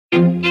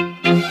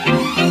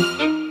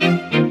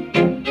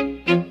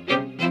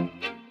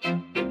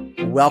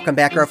Welcome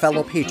back, our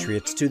fellow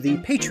patriots, to the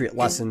Patriot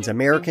Lessons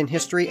American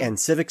History and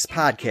Civics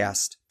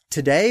podcast.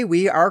 Today,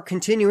 we are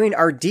continuing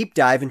our deep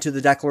dive into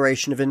the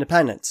Declaration of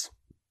Independence.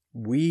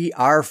 We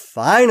are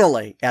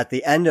finally at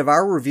the end of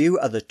our review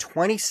of the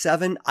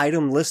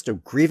 27-item list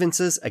of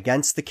grievances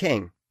against the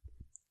king.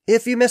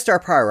 If you missed our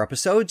prior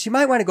episodes, you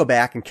might want to go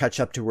back and catch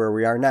up to where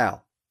we are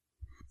now.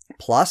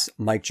 Plus,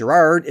 Mike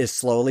Gerard is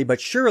slowly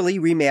but surely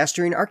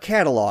remastering our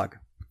catalog,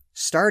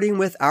 starting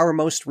with our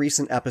most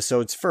recent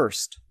episodes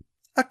first.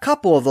 A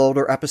couple of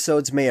older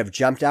episodes may have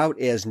jumped out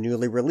as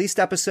newly released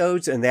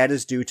episodes, and that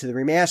is due to the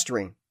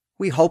remastering.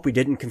 We hope we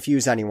didn't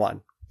confuse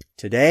anyone.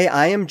 Today,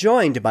 I am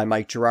joined by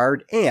Mike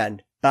Gerard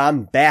and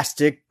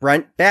bombastic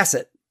Brent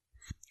Bassett.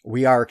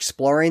 We are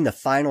exploring the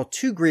final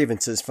two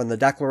grievances from the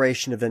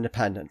Declaration of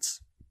Independence.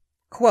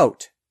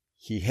 Quote,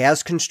 "He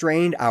has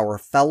constrained our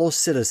fellow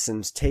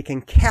citizens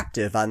taken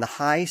captive on the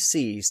high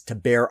seas to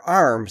bear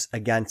arms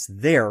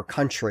against their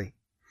country,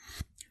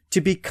 to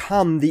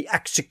become the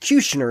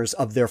executioners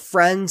of their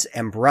friends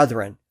and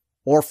brethren,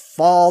 or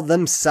fall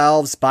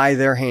themselves by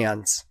their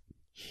hands.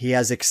 He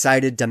has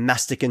excited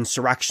domestic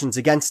insurrections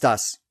against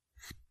us,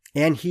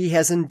 and he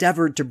has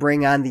endeavored to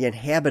bring on the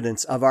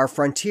inhabitants of our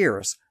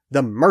frontiers,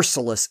 the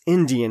merciless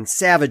Indian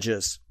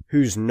savages,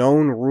 whose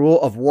known rule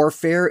of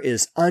warfare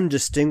is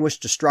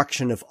undistinguished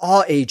destruction of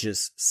all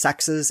ages,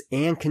 sexes,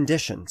 and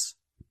conditions."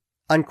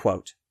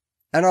 Unquote.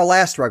 In our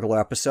last regular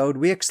episode,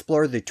 we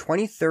explored the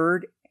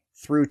 23rd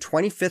through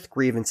 25th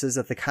grievances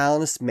that the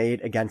colonists made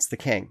against the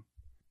king.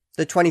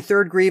 The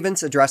 23rd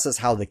grievance addresses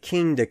how the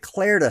king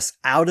declared us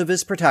out of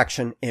his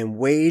protection and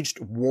waged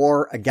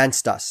war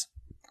against us.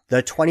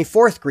 The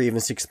 24th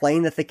grievance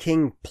explained that the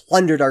king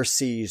plundered our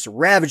seas,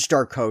 ravaged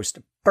our coast,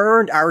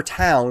 burned our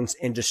towns,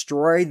 and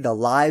destroyed the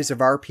lives of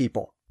our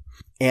people.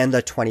 And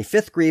the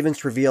 25th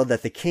grievance revealed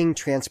that the king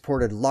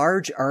transported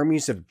large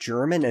armies of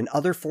German and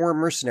other foreign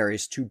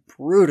mercenaries to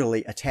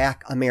brutally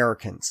attack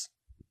Americans.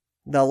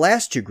 The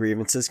last two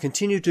grievances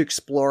continue to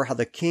explore how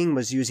the king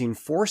was using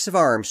force of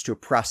arms to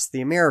oppress the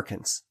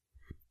Americans.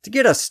 To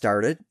get us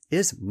started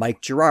is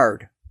Mike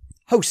Gerard,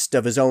 host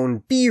of his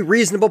own Be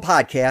Reasonable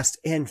podcast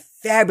and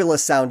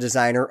fabulous sound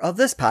designer of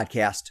this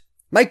podcast.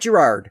 Mike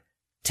Gerard,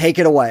 take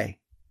it away.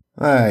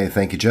 Hi,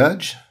 thank you,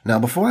 Judge. Now,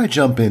 before I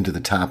jump into the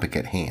topic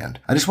at hand,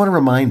 I just want to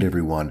remind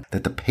everyone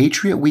that the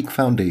Patriot Week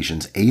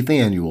Foundation's 8th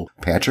annual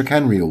Patrick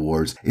Henry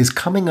Awards is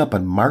coming up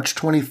on March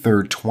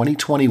 23rd,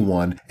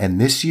 2021, and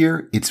this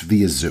year it's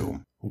via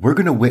Zoom. We're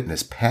going to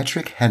witness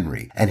Patrick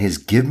Henry and his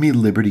Give Me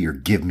Liberty or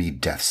Give Me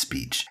Death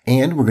speech.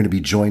 And we're going to be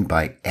joined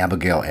by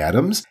Abigail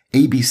Adams,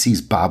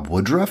 ABC's Bob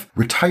Woodruff,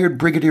 retired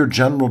Brigadier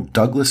General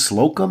Douglas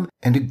Slocum,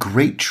 and a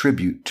great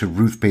tribute to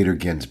Ruth Bader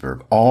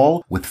Ginsburg,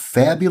 all with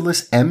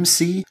fabulous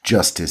MC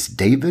Justice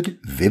David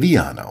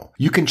Viviano.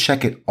 You can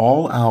check it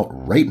all out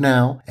right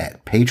now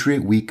at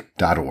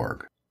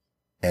patriotweek.org.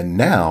 And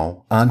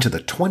now, on to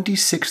the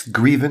 26th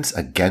grievance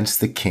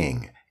against the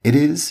king. It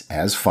is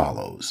as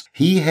follows.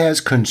 "He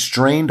has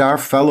constrained our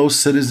fellow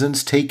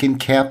citizens taken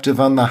captive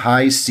on the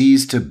high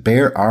seas to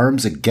bear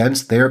arms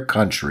against their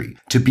country,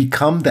 to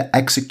become the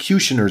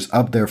executioners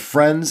of their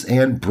friends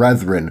and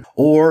brethren,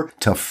 or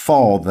to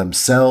fall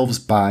themselves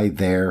by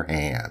their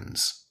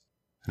hands."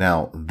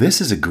 Now,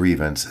 this is a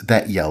grievance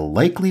that you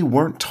likely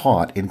weren't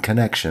taught in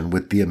connection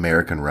with the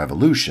American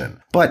Revolution,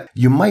 but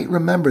you might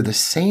remember the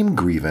same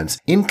grievance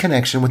in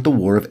connection with the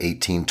War of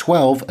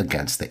 1812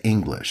 against the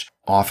English,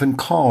 often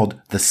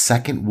called the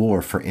Second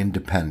War for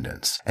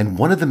Independence. And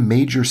one of the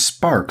major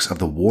sparks of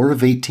the War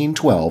of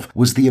 1812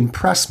 was the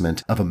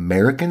impressment of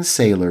American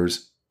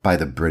sailors by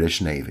the British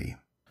Navy.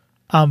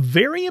 I'm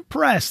very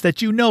impressed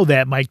that you know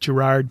that, Mike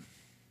Gerard,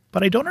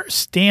 but I don't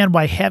understand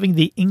why having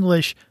the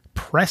English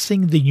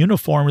pressing the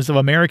uniforms of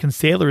American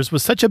sailors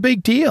was such a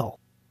big deal.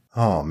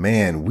 Oh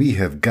man, we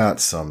have got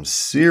some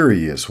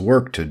serious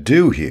work to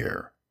do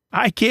here.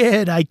 I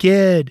kid.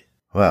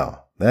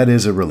 Well, that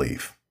is a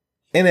relief.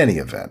 In any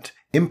event,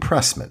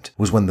 impressment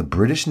was when the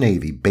British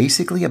Navy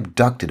basically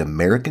abducted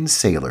American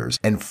sailors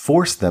and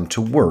forced them to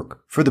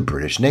work for the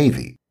British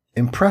Navy.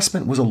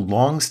 Impressment was a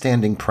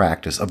long-standing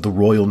practice of the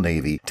Royal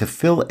Navy to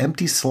fill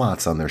empty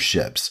slots on their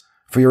ships.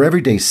 For your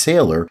everyday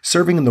sailor,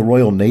 serving in the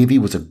Royal Navy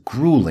was a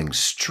grueling,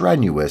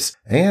 strenuous,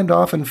 and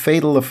often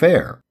fatal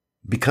affair.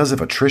 Because of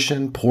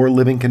attrition, poor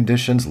living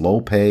conditions, low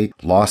pay,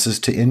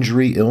 losses to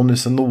injury,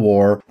 illness in the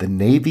war, the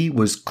Navy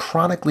was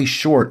chronically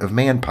short of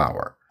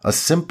manpower. A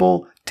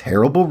simple,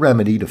 terrible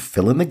remedy to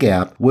fill in the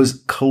gap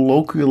was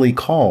colloquially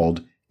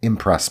called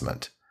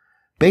impressment.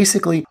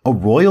 Basically, a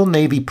Royal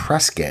Navy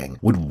press gang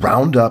would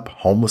round up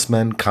homeless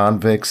men,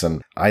 convicts,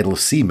 and idle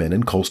seamen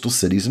in coastal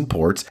cities and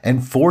ports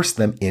and force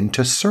them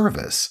into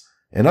service.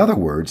 In other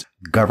words,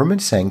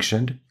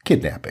 government-sanctioned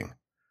kidnapping.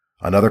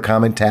 Another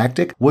common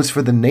tactic was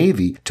for the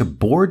Navy to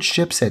board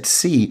ships at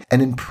sea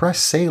and impress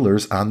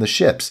sailors on the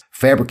ships,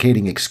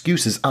 fabricating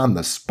excuses on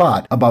the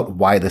spot about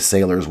why the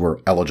sailors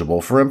were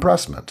eligible for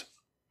impressment.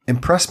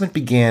 Impressment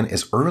began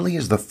as early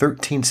as the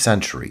 13th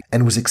century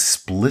and was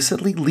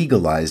explicitly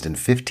legalized in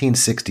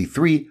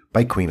 1563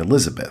 by Queen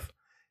Elizabeth.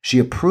 she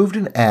approved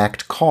an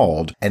act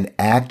called an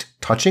Act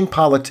Touching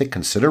Politic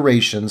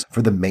Considerations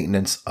for the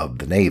Maintenance of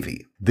the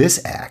Navy.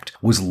 This act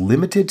was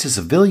limited to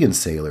civilian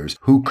sailors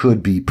who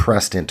could be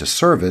pressed into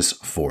service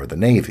for the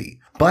Navy.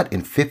 But in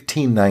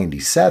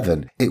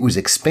 1597, it was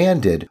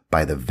expanded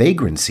by the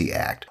Vagrancy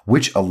Act,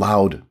 which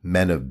allowed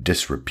men of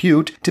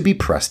disrepute to be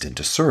pressed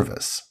into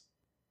service.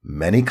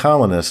 Many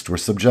colonists were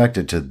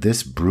subjected to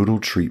this brutal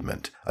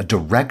treatment, a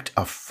direct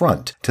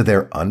affront to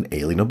their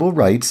unalienable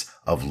rights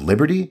of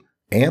liberty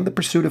and the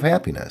pursuit of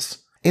happiness.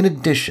 In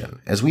addition,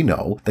 as we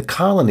know, the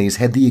colonies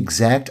had the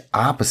exact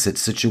opposite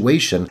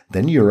situation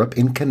than Europe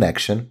in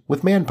connection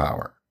with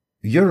manpower.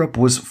 Europe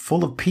was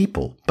full of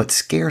people, but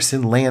scarce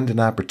in land and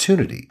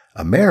opportunity.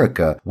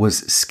 America was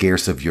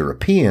scarce of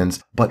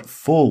Europeans, but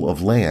full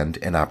of land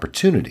and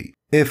opportunity,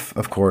 if,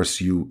 of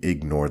course, you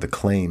ignore the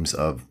claims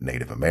of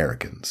Native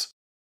Americans.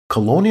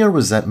 Colonial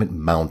resentment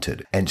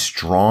mounted, and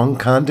strong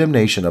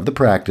condemnation of the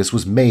practice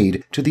was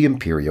made to the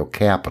imperial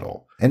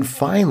capital. And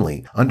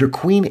finally, under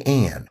Queen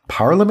Anne,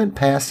 Parliament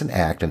passed an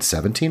act in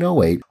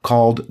 1708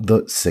 called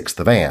the Sixth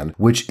of Anne,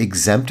 which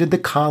exempted the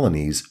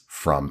colonies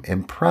from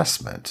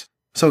impressment.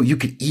 So you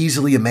could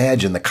easily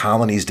imagine the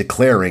colonies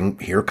declaring,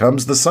 "Here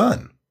comes the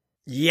sun."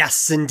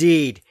 Yes,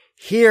 indeed.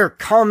 Here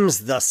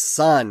comes the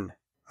sun.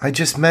 I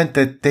just meant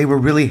that they were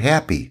really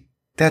happy.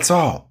 That's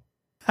all.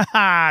 Ha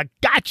ha,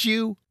 got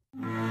you.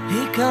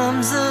 Here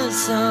comes the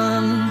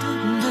sun,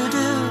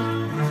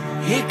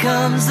 doo-doo-doo. Here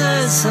comes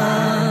the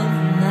sun.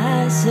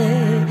 I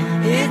say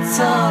it's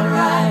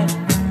alright.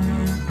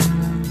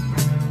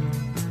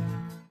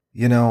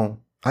 You know,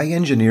 I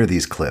engineer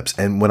these clips,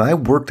 and when I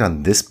worked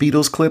on this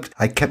Beatles clip,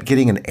 I kept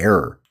getting an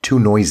error, too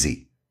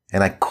noisy.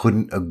 And I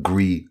couldn't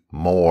agree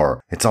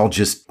more. It's all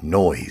just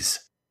noise.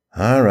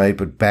 All right,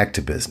 but back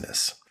to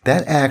business.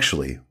 That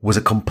actually was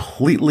a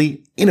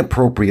completely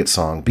inappropriate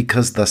song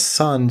because the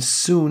sun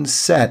soon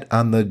set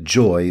on the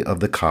joy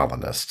of the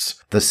colonists.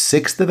 The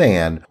Sixth of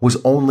Anne was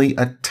only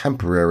a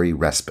temporary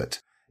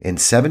respite. In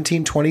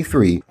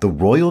 1723, the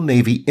Royal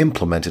Navy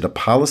implemented a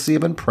policy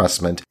of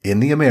impressment in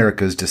the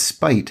Americas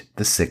despite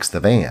the Sixth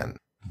of Anne.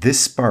 This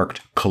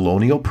sparked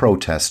colonial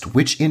protest,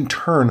 which in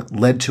turn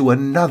led to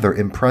another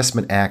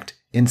Impressment Act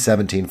in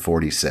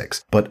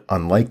 1746. But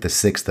unlike the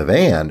Sixth of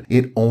Anne,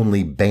 it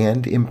only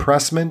banned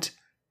impressment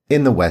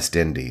in the West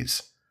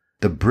Indies.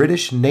 The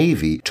British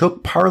Navy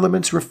took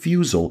Parliament's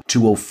refusal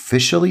to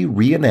officially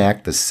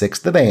reenact the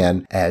Sixth of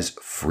Anne as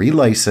free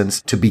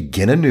license to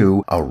begin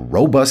anew a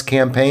robust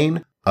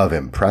campaign of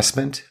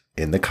impressment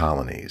in the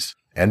colonies.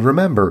 And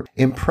remember,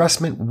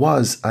 impressment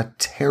was a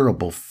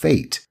terrible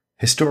fate.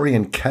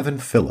 Historian Kevin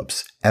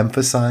Phillips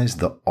emphasized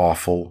the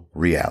awful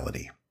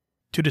reality.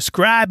 To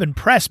describe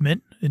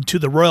impressment into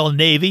the Royal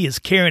Navy as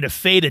carrying a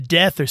fate of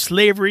death or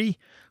slavery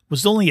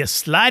was only a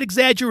slight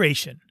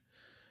exaggeration.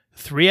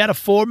 3 out of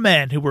 4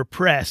 men who were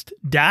pressed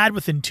died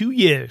within 2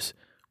 years,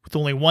 with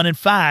only 1 in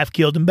 5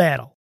 killed in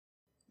battle.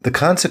 The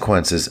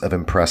consequences of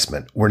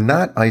impressment were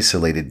not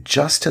isolated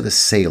just to the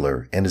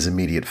sailor and his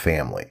immediate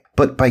family,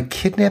 but by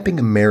kidnapping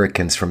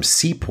Americans from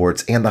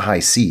seaports and the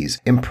high seas,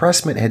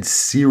 impressment had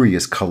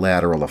serious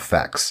collateral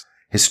effects.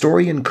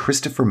 Historian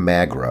Christopher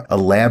Magra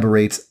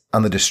elaborates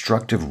on the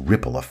destructive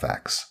ripple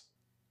effects.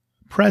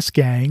 Press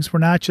gangs were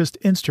not just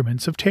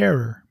instruments of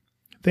terror.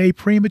 They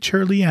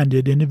prematurely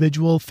ended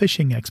individual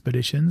fishing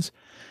expeditions,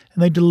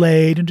 and they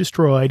delayed and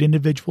destroyed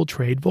individual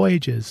trade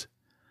voyages.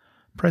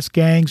 Press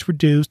gangs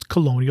reduced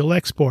colonial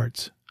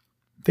exports.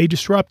 They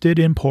disrupted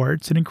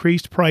imports and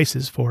increased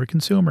prices for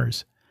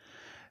consumers.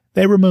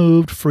 They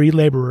removed free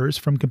laborers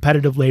from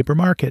competitive labor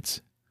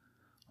markets.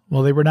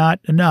 While they were not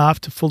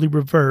enough to fully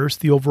reverse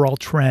the overall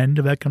trend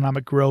of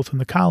economic growth in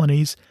the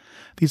colonies,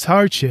 these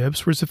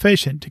hardships were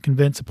sufficient to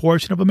convince a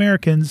portion of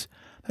Americans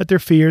that their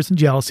fears and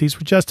jealousies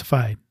were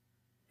justified.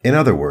 In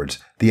other words,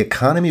 the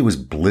economy was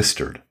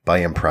blistered by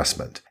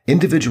impressment.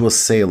 Individual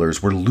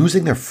sailors were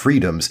losing their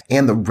freedoms,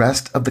 and the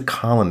rest of the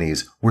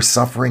colonies were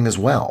suffering as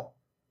well.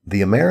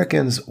 The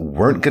Americans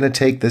weren't going to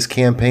take this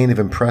campaign of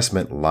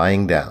impressment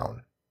lying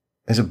down.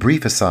 As a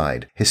brief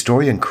aside,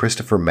 historian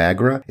Christopher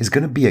Magra is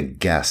going to be a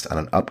guest on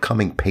an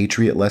upcoming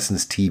Patriot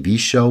Lessons TV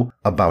show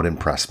about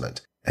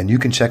impressment. And you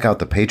can check out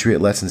the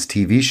Patriot Lessons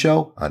TV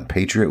show on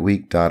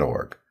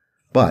patriotweek.org.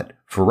 But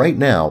for right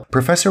now,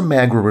 Professor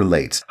Magra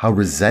relates how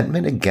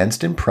resentment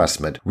against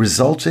impressment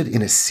resulted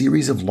in a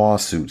series of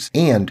lawsuits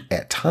and,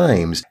 at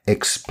times,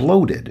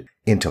 exploded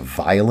into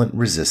violent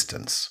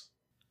resistance.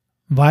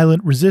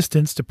 Violent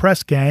resistance to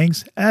press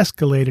gangs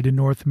escalated in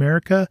North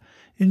America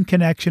in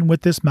connection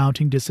with this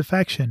mounting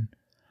disaffection.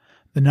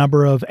 The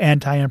number of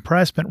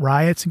anti-impressment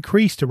riots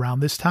increased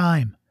around this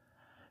time.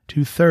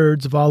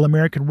 2/3 of all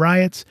American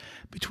riots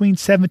between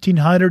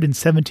 1700 and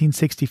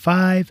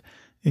 1765,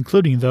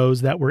 including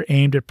those that were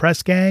aimed at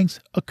press gangs,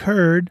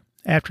 occurred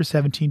after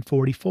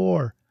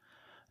 1744.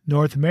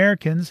 North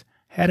Americans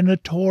had a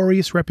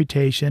notorious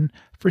reputation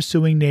for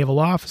suing naval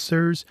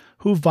officers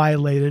who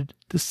violated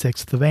the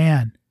Sixth of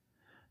Anne.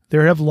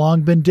 There have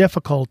long been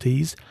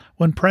difficulties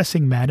when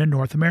pressing men in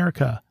North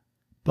America,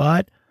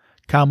 but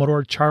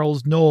Commodore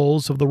Charles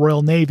Knowles of the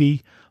Royal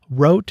Navy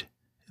wrote,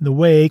 in the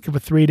wake of a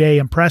 3-day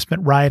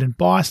impressment riot in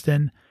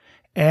Boston,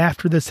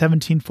 after the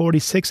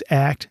 1746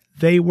 Act,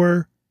 they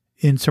were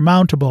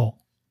insurmountable.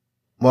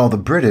 While the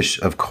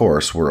British, of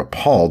course, were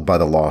appalled by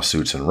the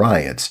lawsuits and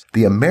riots,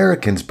 the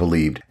Americans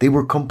believed they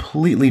were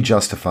completely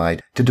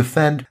justified to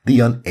defend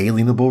the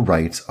unalienable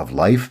rights of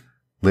life,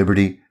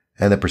 liberty,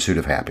 and the pursuit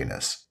of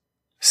happiness.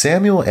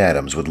 Samuel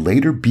Adams would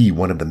later be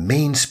one of the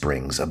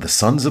mainsprings of the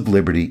Sons of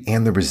Liberty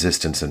and the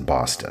resistance in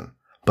Boston.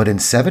 But in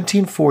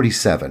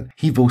 1747,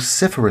 he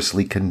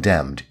vociferously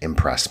condemned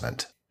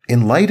impressment.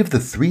 In light of the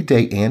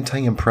 3-day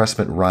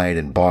anti-impressment riot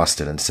in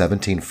Boston in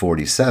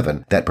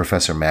 1747 that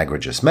Professor Magra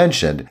just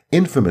mentioned,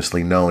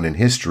 infamously known in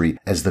history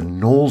as the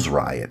Knowles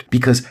Riot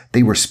because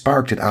they were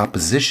sparked in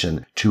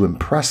opposition to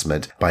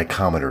impressment by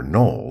Commodore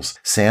Knowles,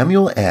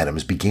 Samuel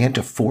Adams began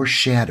to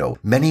foreshadow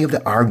many of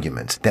the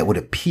arguments that would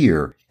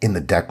appear in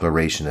the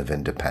Declaration of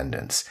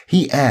Independence.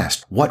 He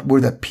asked what were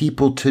the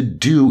people to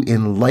do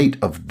in light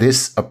of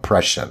this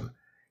oppression.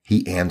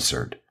 He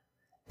answered,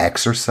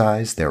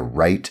 exercise their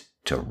right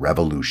to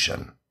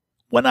revolution.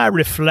 When I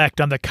reflect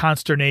on the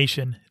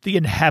consternation the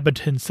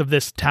inhabitants of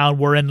this town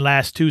were in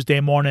last Tuesday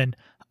morning,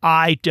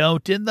 I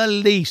don't in the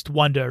least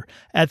wonder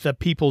at the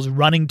people's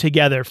running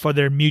together for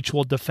their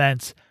mutual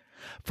defense.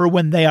 For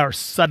when they are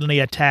suddenly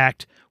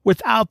attacked,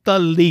 without the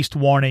least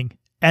warning,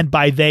 and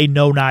by they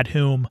know not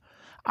whom,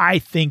 I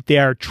think they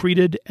are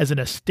treated as an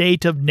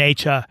estate of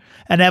nature,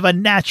 and have a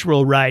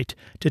natural right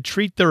to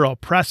treat their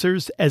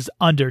oppressors as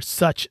under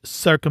such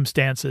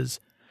circumstances.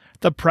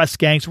 The press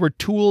gangs were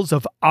tools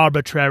of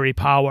arbitrary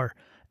power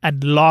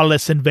and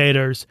lawless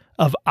invaders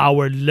of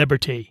our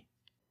liberty.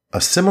 A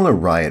similar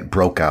riot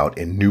broke out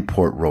in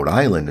Newport, Rhode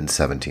Island in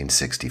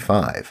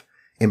 1765.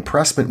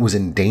 Impressment was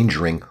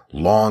endangering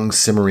long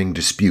simmering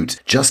disputes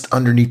just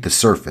underneath the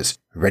surface,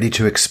 ready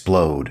to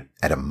explode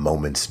at a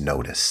moment's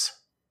notice.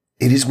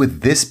 It is with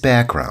this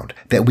background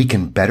that we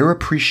can better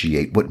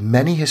appreciate what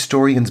many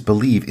historians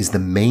believe is the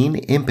main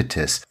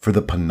impetus for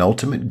the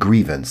penultimate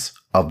grievance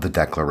of the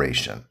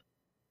Declaration.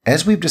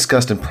 As we've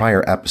discussed in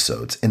prior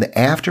episodes, in the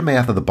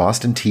aftermath of the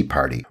Boston Tea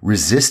Party,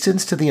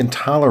 resistance to the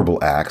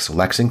intolerable acts,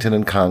 Lexington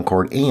and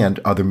Concord, and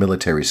other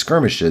military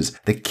skirmishes,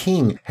 the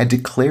king had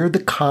declared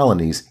the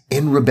colonies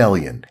in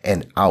rebellion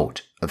and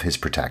out of his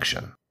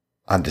protection.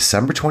 On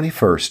December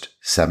 21st,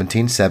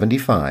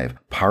 1775,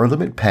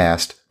 Parliament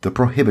passed the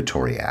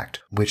Prohibitory Act,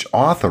 which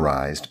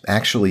authorized,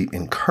 actually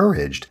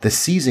encouraged, the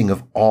seizing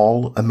of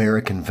all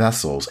American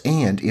vessels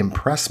and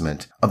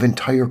impressment of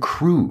entire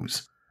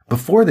crews.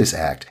 Before this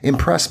act,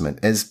 impressment,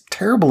 as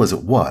terrible as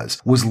it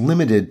was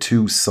limited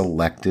to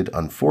selected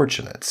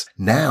unfortunates.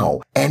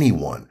 Now,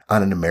 anyone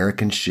on an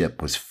American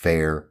ship was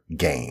fair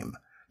game.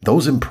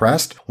 Those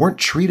impressed weren't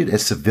treated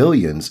as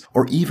civilians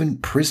or even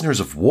prisoners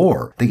of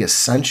war. They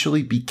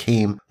essentially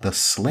became the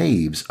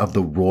slaves of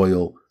the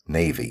Royal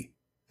Navy.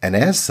 And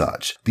as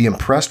such, the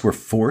impressed were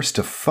forced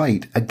to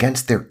fight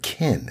against their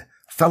kin,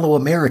 fellow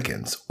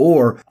Americans,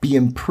 or be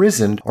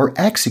imprisoned or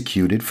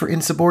executed for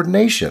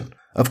insubordination.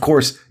 Of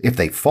course, if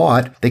they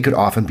fought, they could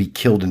often be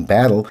killed in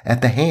battle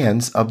at the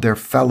hands of their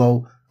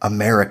fellow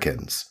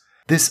Americans.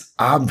 This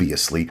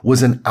obviously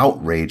was an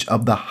outrage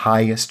of the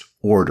highest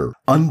order,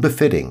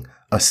 unbefitting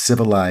a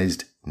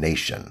civilized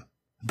nation.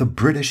 The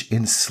British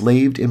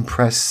enslaved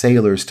impressed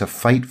sailors to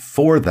fight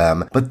for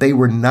them, but they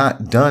were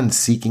not done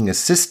seeking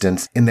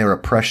assistance in their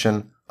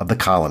oppression of the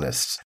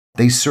colonists.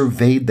 They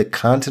surveyed the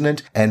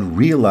continent and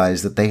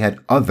realized that they had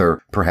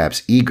other,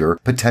 perhaps eager,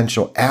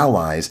 potential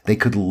allies they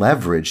could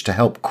leverage to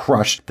help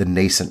crush the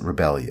nascent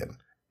rebellion.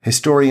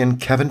 Historian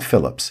Kevin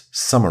Phillips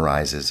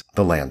summarizes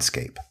the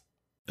landscape.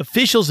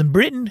 Officials in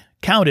Britain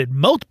counted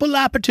multiple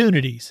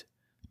opportunities.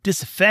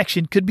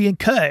 Disaffection could be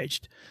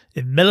encouraged,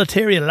 and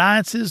military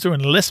alliances or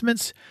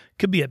enlistments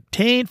could be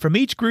obtained from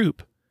each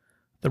group.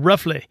 The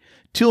roughly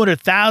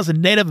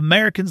 200,000 Native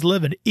Americans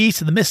living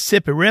east of the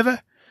Mississippi River,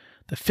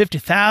 the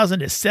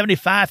 50,000 to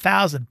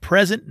 75,000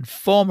 present and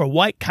former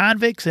white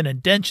convicts and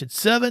indentured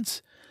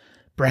servants,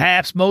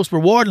 perhaps most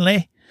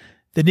rewardingly,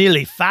 the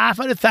nearly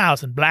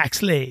 500,000 black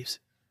slaves.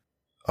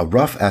 A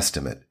rough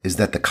estimate is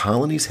that the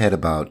colonies had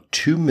about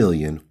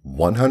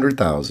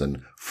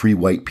 2,100,000 free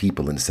white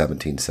people in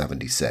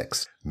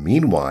 1776.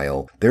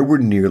 Meanwhile, there were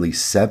nearly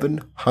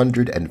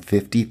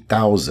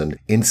 750,000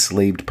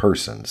 enslaved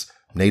persons,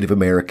 Native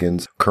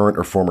Americans, current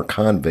or former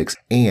convicts,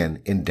 and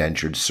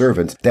indentured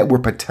servants that were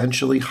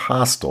potentially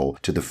hostile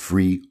to the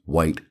free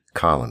white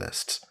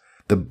colonists.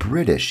 The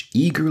British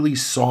eagerly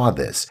saw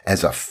this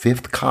as a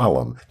fifth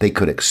column they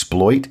could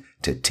exploit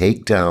to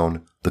take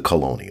down the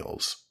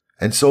colonials.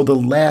 And so the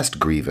last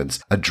grievance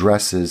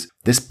addresses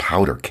this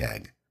powder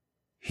keg.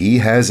 He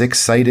has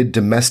excited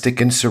domestic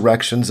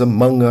insurrections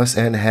among us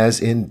and has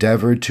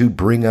endeavored to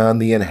bring on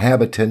the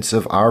inhabitants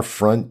of our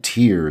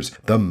frontiers,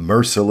 the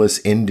merciless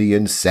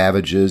Indian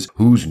savages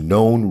whose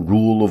known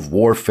rule of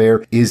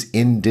warfare is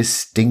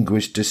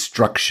indistinguished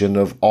destruction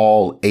of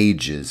all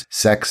ages,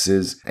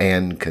 sexes,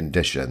 and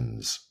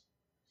conditions.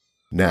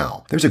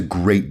 Now, there's a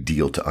great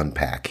deal to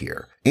unpack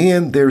here,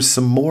 and there's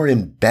some more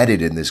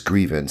embedded in this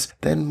grievance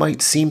than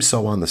might seem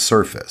so on the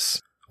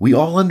surface. We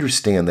all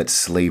understand that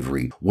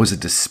slavery was a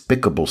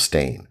despicable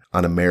stain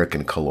on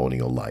American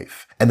colonial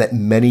life, and that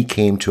many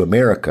came to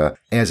America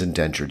as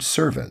indentured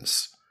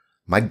servants.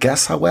 My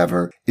guess,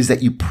 however, is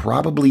that you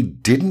probably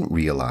didn't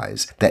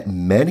realize that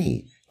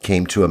many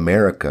came to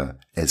America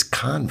as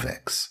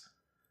convicts.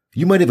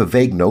 You might have a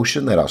vague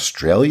notion that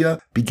Australia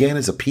began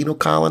as a penal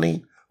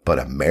colony, but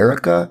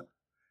America?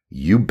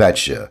 You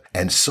betcha.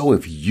 And so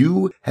if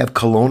you have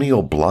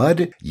colonial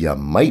blood, you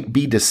might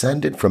be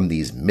descended from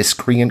these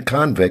miscreant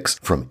convicts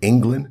from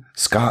England,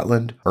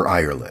 Scotland, or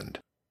Ireland.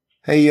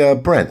 Hey,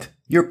 Brent,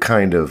 you're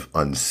kind of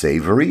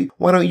unsavory.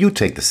 Why don't you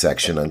take the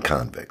section on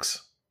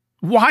convicts?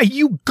 Why,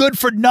 you good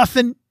for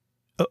nothing?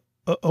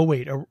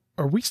 Wait,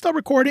 are we still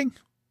recording?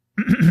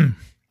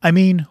 I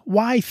mean,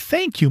 why,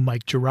 thank you,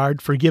 Mike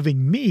Gerard, for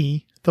giving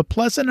me the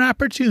pleasant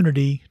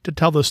opportunity to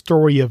tell the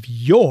story of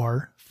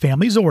your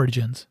family's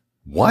origins.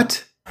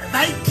 What?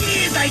 I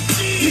kid.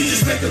 You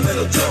just make a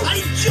little joke.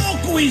 I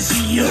joke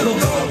with you.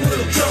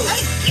 Little joke.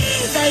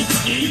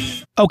 I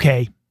kid.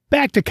 Okay,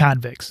 back to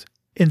convicts.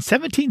 In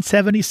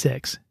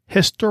 1776,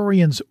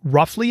 historians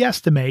roughly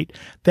estimate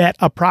that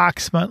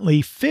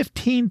approximately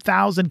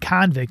 15,000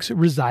 convicts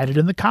resided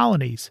in the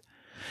colonies.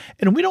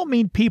 And we don't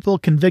mean people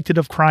convicted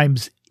of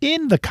crimes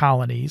in the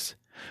colonies.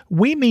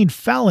 We mean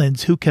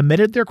felons who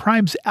committed their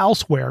crimes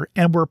elsewhere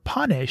and were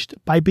punished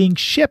by being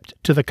shipped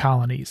to the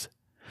colonies.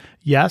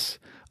 Yes,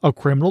 a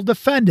criminal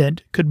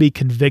defendant could be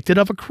convicted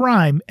of a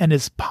crime and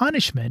his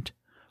punishment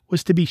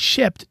was to be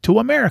shipped to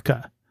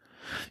America.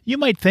 You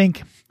might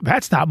think,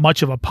 that's not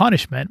much of a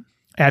punishment.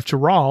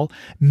 After all,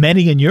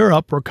 many in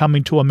Europe were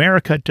coming to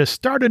America to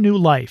start a new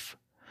life.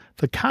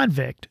 The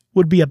convict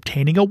would be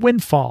obtaining a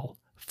windfall,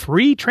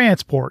 free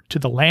transport to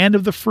the land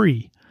of the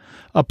free.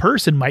 A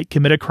person might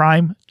commit a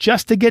crime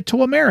just to get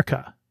to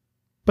America.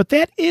 But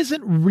that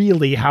isn't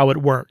really how it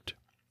worked.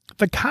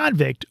 The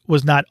convict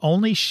was not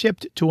only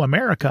shipped to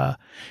America,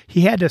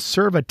 he had to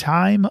serve a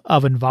time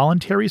of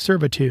involuntary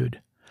servitude.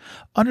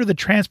 Under the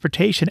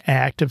Transportation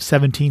Act of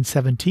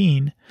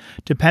 1717,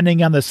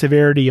 depending on the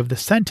severity of the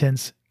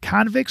sentence,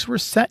 convicts were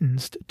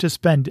sentenced to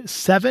spend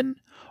 7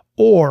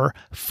 or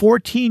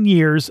 14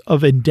 years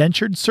of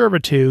indentured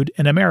servitude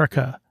in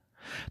America.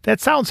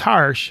 That sounds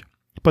harsh,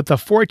 but the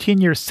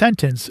 14-year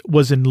sentence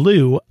was in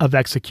lieu of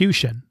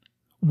execution.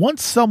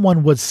 Once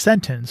someone was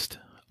sentenced,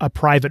 a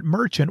private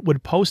merchant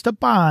would post a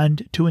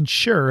bond to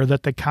ensure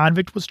that the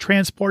convict was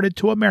transported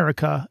to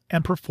America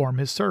and perform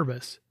his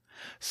service.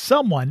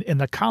 Someone in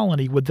the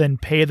colony would then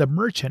pay the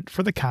merchant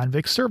for the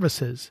convict's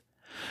services.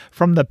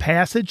 From the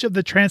passage of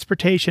the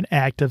Transportation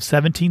Act of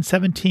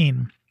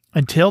 1717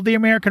 until the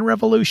American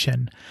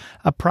Revolution,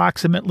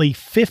 approximately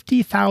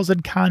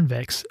 50,000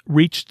 convicts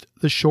reached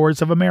the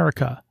shores of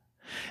America.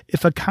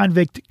 If a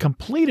convict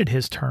completed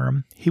his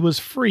term, he was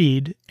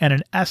freed and,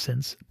 in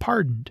essence,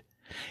 pardoned.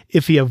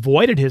 If he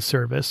avoided his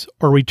service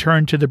or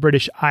returned to the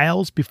British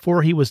Isles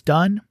before he was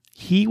done,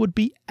 he would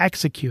be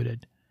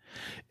executed.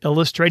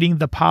 Illustrating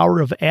the power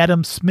of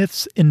Adam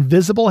Smith's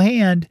invisible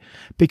hand,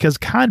 because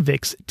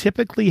convicts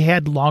typically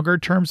had longer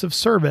terms of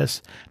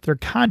service, their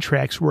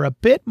contracts were a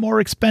bit more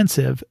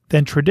expensive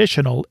than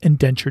traditional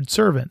indentured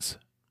servants.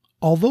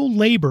 Although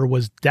labor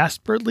was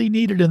desperately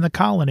needed in the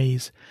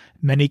colonies,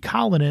 many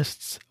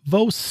colonists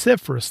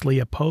vociferously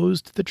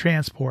opposed the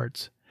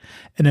transports.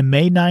 In a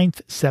May 9,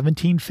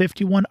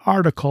 1751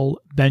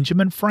 article,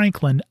 Benjamin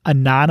Franklin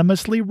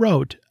anonymously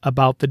wrote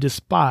about the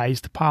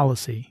despised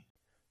policy.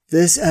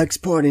 This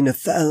exporting of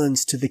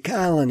felons to the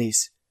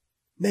colonies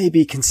may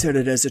be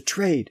considered as a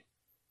trade,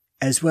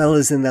 as well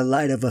as in the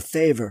light of a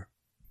favor.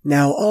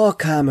 Now all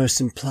commerce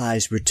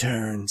implies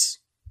returns.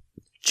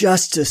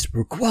 Justice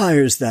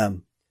requires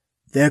them.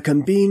 There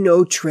can be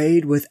no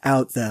trade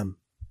without them.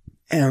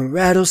 And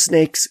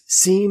rattlesnakes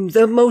seem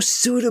the most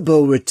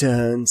suitable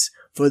returns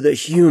for the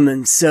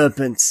human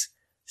serpents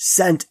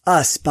sent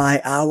us by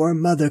our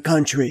mother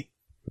country.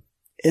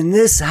 In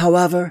this,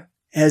 however,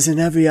 as in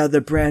every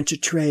other branch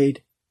of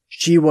trade,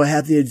 she will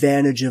have the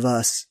advantage of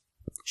us.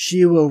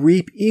 She will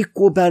reap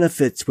equal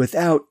benefits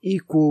without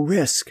equal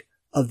risk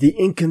of the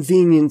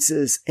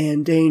inconveniences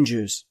and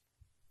dangers.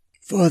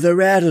 For the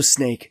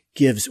rattlesnake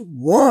gives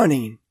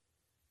warning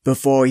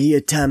before he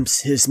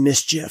attempts his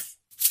mischief,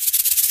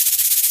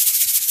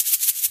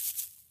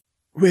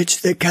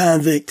 which the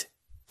convict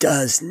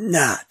does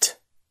not.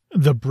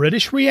 The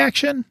British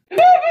reaction?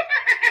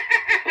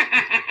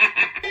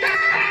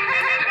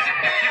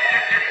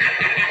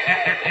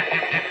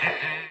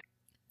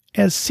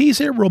 As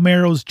Cesar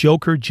Romero's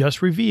Joker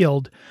just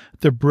revealed,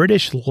 the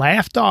British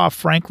laughed off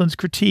Franklin's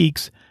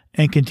critiques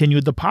and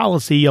continued the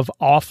policy of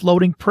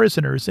offloading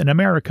prisoners in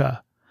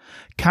America.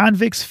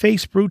 Convicts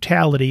faced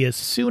brutality as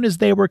soon as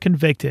they were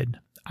convicted,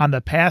 on the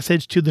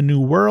passage to the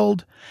New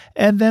World,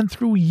 and then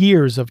through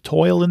years of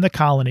toil in the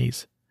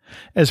colonies.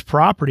 As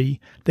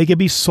property, they could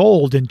be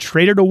sold and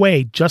traded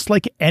away just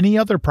like any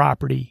other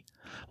property.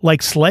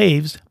 Like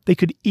slaves, they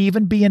could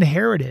even be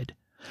inherited.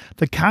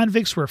 The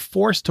convicts were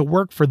forced to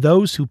work for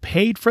those who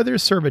paid for their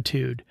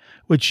servitude,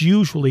 which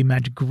usually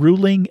meant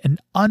grueling and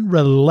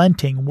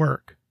unrelenting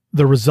work.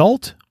 The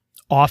result?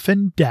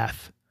 often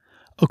death.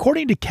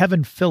 According to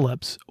Kevin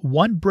Phillips,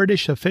 one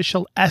British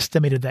official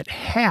estimated that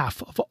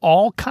half of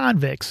all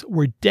convicts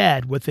were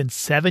dead within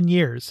 7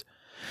 years.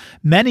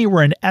 Many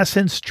were in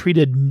essence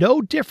treated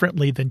no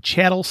differently than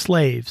chattel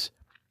slaves.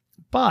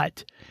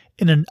 But,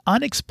 in an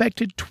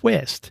unexpected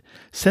twist,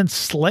 since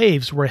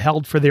slaves were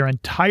held for their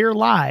entire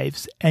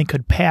lives and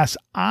could pass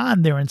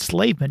on their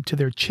enslavement to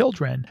their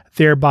children,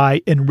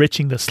 thereby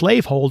enriching the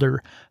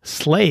slaveholder,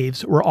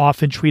 slaves were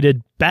often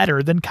treated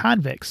better than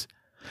convicts.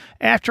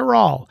 After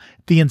all,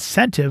 the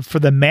incentive for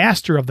the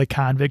master of the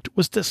convict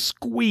was to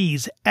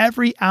squeeze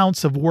every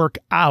ounce of work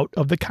out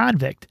of the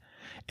convict.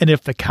 And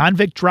if the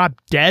convict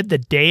dropped dead the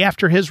day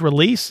after his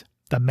release,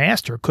 the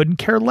master couldn't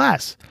care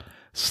less.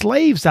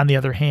 Slaves, on the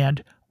other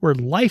hand, were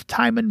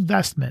lifetime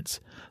investments,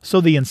 so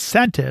the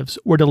incentives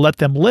were to let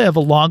them live a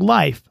long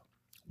life.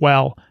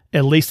 Well,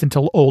 at least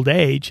until old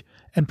age,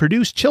 and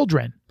produce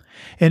children.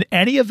 In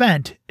any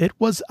event, it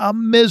was a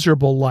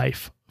miserable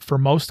life for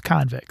most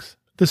convicts.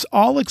 This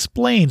all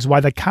explains why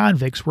the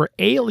convicts were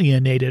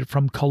alienated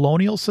from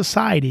colonial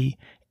society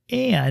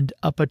and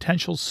a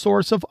potential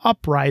source of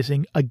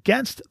uprising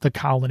against the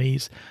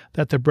colonies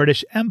that the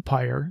British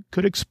Empire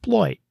could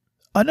exploit.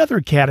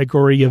 Another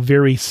category of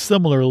very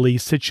similarly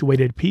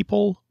situated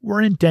people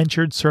were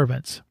indentured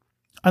servants.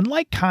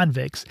 Unlike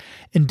convicts,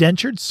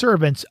 indentured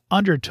servants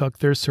undertook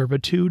their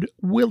servitude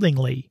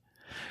willingly.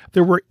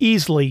 There were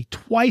easily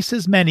twice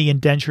as many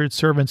indentured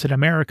servants in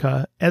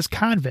America as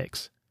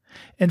convicts.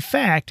 In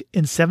fact,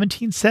 in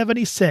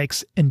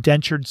 1776,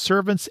 indentured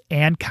servants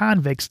and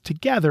convicts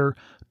together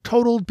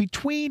totaled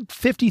between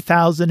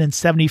 50,000 and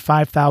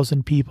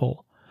 75,000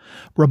 people.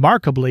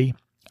 Remarkably,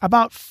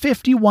 about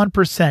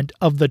 51%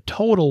 of the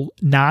total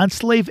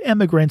non-slave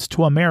immigrants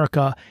to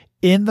America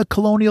in the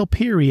colonial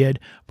period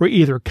were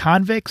either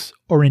convicts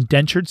or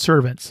indentured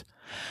servants.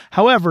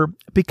 However,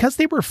 because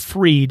they were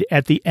freed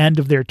at the end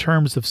of their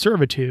terms of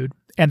servitude,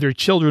 and their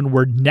children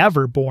were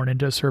never born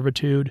into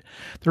servitude,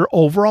 their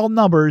overall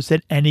numbers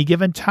at any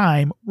given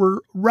time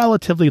were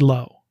relatively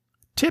low.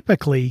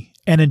 Typically,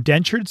 an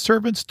indentured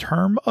servant's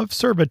term of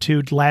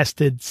servitude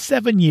lasted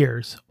 7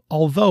 years,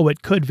 although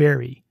it could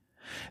vary.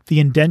 The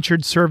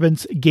indentured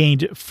servants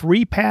gained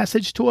free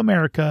passage to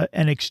America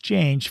in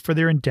exchange for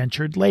their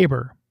indentured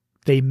labor.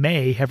 They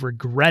may have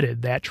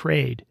regretted that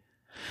trade.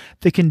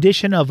 The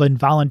condition of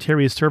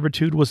involuntary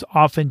servitude was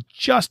often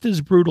just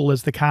as brutal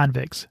as the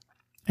convicts.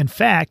 In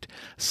fact,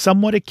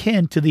 somewhat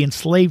akin to the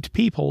enslaved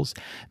peoples,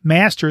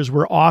 masters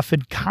were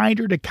often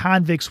kinder to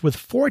convicts with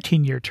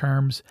 14-year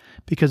terms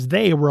because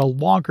they were a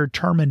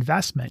longer-term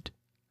investment.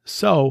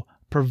 So,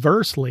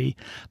 perversely,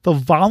 the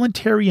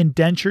voluntary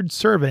indentured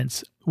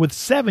servants with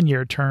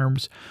 7-year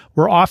terms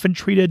were often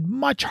treated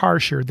much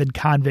harsher than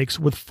convicts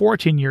with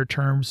 14-year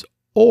terms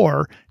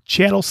or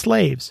chattel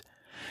slaves.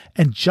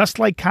 And just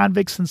like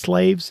convicts and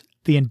slaves,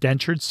 the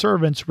indentured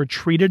servants were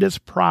treated as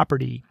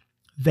property.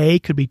 They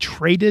could be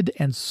traded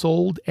and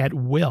sold at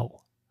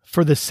will.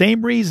 For the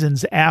same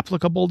reasons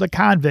applicable to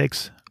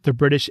convicts, the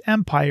British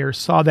Empire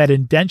saw that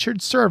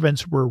indentured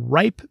servants were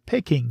ripe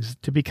pickings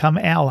to become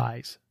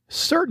allies.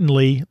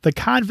 Certainly, the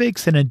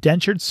convicts and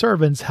indentured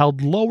servants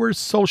held lower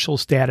social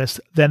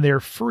status than their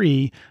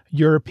free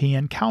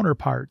European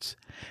counterparts,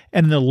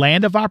 and in the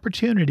land of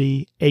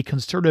opportunity, a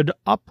concerted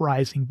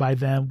uprising by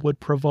them would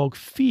provoke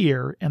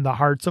fear in the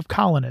hearts of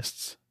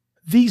colonists.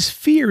 These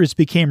fears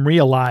became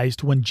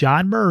realized when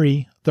John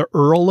Murray, the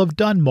Earl of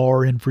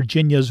Dunmore and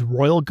Virginia's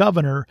royal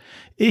governor,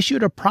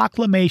 issued a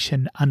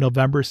proclamation on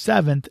November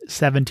 7,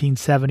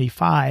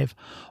 1775,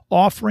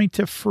 offering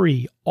to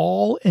free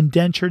all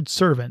indentured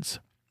servants,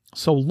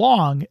 so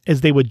long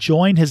as they would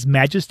join His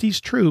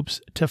Majesty's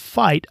troops to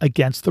fight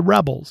against the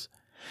rebels.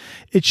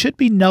 It should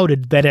be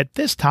noted that at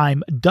this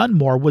time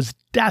Dunmore was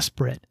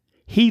desperate.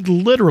 He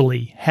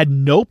literally had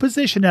no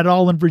position at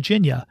all in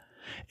Virginia.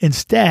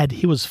 Instead,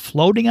 he was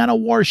floating on a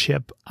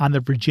warship on the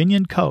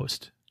Virginian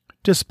coast.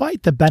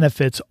 Despite the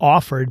benefits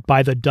offered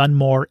by the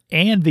Dunmore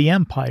and the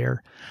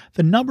Empire,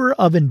 the number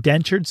of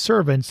indentured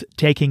servants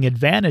taking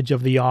advantage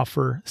of the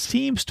offer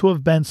seems to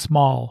have been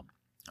small.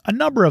 A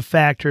number of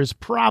factors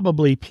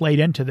probably played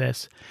into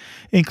this,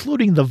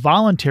 including the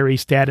voluntary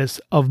status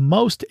of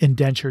most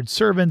indentured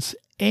servants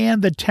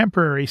and the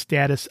temporary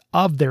status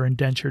of their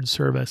indentured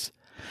service.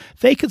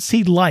 They could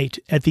see light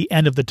at the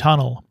end of the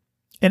tunnel.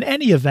 In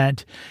any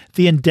event,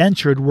 the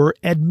indentured were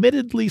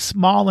admittedly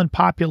small in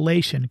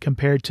population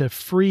compared to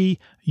free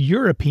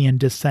European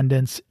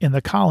descendants in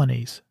the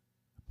colonies.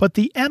 But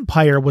the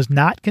Empire was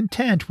not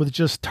content with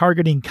just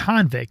targeting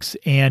convicts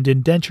and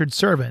indentured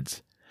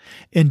servants.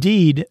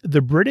 Indeed,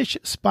 the British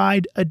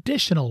spied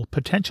additional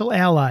potential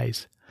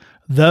allies,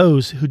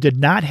 those who did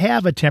not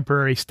have a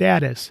temporary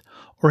status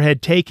or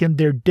had taken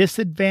their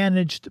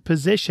disadvantaged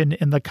position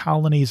in the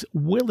colonies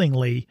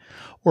willingly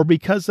or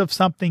because of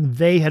something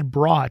they had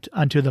brought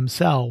unto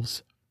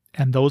themselves.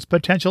 And those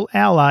potential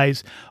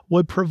allies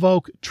would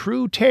provoke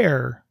true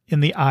terror in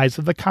the eyes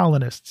of the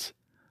colonists.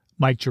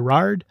 Mike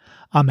Gerard,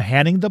 I'm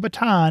handing the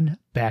baton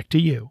back to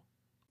you.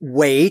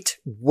 Wait.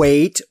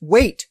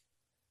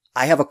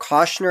 I have a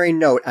cautionary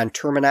note on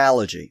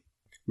terminology.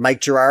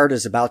 Mike Gerard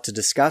is about to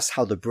discuss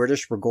how the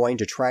British were going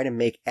to try to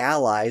make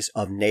allies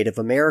of Native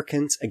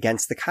Americans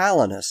against the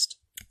colonists.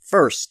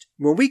 First,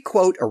 when we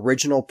quote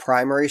original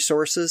primary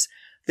sources,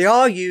 they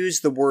all use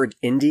the word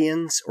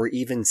Indians or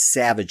even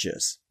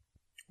savages.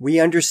 We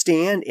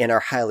understand and are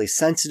highly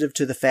sensitive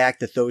to the fact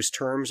that those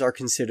terms are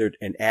considered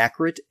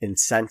inaccurate,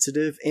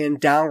 insensitive, and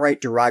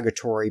downright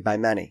derogatory by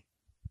many.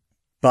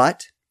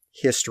 But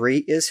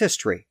history is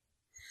history.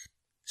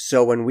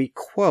 So when we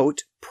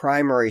quote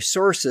primary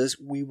sources,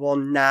 we will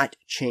not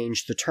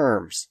change the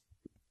terms.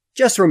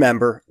 Just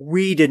remember,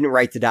 we didn't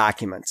write the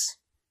documents.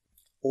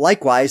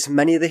 Likewise,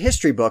 many of the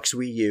history books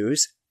we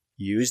use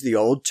the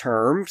old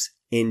terms,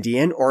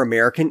 Indian or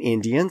American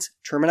Indians,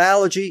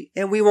 terminology,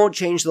 and we won't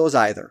change those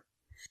either.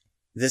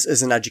 This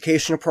is an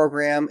educational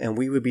program, and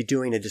we would be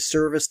doing a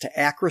disservice to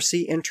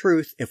accuracy and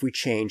truth if we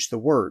change the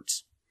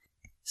words.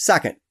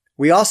 Second,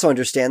 we also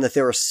understand that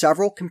there are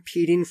several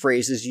competing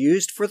phrases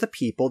used for the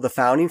people the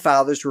Founding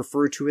Fathers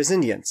referred to as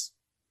Indians.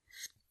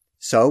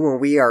 So when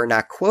we are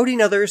not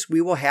quoting others,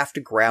 we will have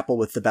to grapple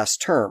with the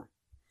best term.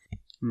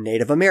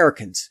 Native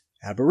Americans,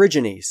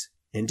 Aborigines,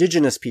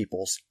 Indigenous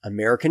Peoples,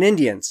 American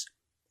Indians,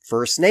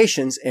 First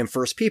Nations, and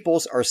First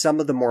Peoples are some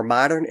of the more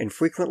modern and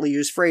frequently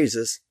used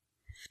phrases,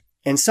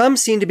 and some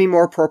seem to be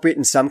more appropriate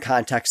in some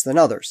contexts than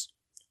others.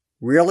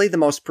 Really, the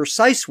most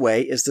precise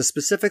way is to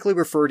specifically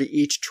refer to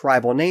each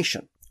tribal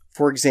nation.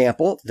 For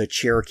example, the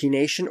Cherokee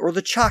Nation or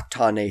the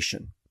Choctaw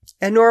Nation.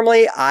 And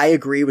normally, I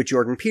agree with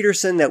Jordan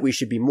Peterson that we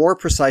should be more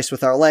precise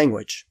with our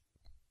language.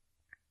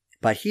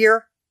 But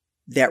here,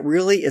 that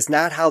really is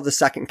not how the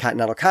Second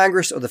Continental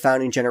Congress or the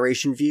founding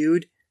generation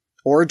viewed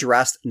or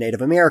addressed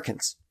Native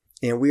Americans.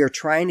 And we are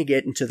trying to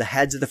get into the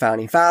heads of the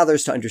Founding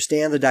Fathers to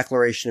understand the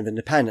Declaration of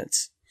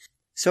Independence.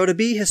 So to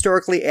be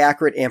historically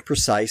accurate and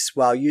precise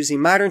while using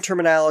modern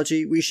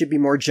terminology, we should be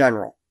more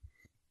general.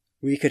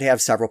 We could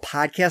have several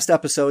podcast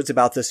episodes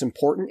about this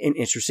important and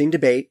interesting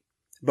debate,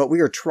 but we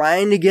are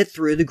trying to get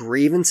through the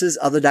grievances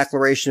of the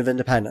Declaration of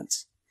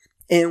Independence.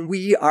 And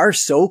we are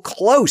so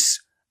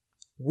close.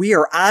 We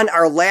are on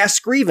our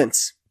last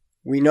grievance.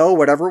 We know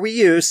whatever we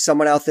use,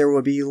 someone out there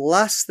will be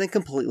less than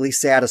completely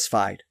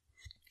satisfied.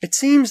 It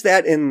seems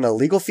that in the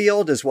legal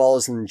field, as well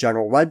as in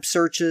general web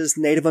searches,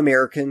 Native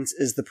Americans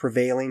is the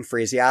prevailing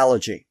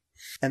phraseology.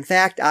 In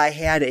fact, I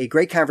had a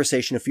great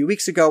conversation a few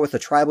weeks ago with a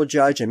tribal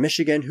judge in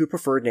Michigan who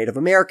preferred Native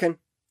American,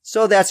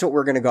 so that's what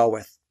we're going to go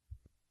with.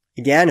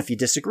 Again, if you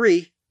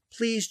disagree,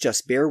 please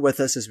just bear with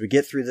us as we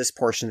get through this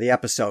portion of the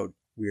episode.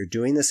 We are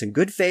doing this in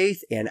good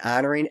faith and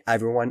honoring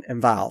everyone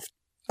involved.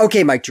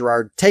 Okay, Mike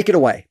Gerard, take it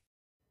away.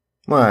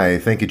 Why,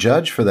 thank you,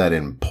 Judge, for that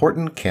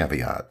important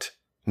caveat.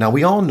 Now,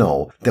 we all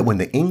know that when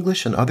the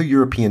English and other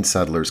European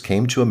settlers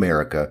came to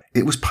America,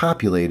 it was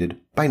populated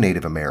by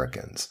Native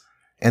Americans.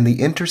 And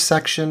the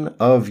intersection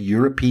of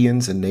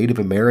Europeans and Native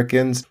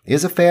Americans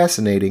is a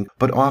fascinating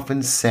but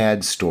often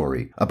sad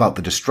story about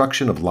the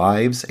destruction of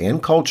lives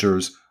and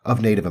cultures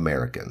of Native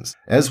Americans,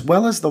 as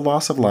well as the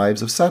loss of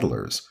lives of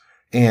settlers.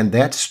 And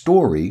that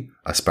story,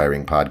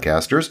 aspiring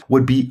podcasters,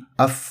 would be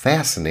a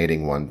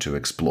fascinating one to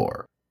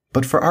explore.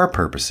 But for our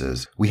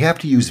purposes, we have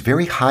to use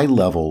very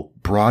high-level,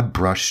 broad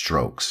brush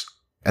strokes.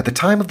 At the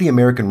time of the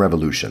American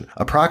Revolution,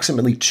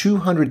 approximately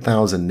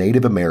 200,000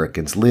 Native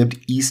Americans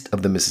lived east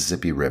of the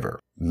Mississippi River.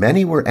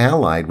 Many were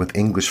allied with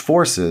English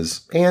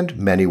forces, and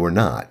many were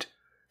not.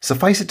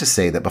 Suffice it to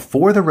say that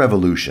before the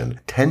Revolution,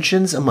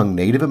 tensions among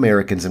Native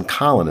Americans and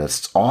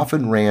colonists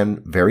often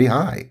ran very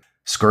high.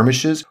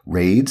 Skirmishes,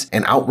 raids,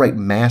 and outright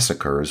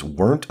massacres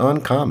weren't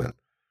uncommon.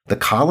 The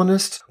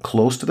colonists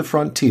close to the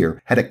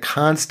frontier had a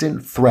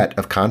constant threat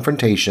of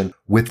confrontation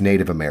with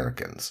Native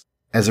Americans.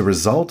 As a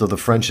result of the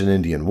French and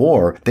Indian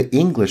War, the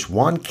English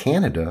won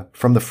Canada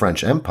from the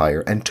French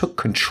Empire and took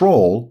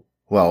control,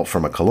 well,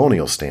 from a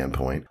colonial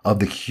standpoint, of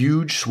the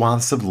huge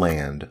swaths of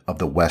land of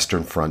the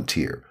western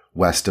frontier,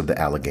 west of the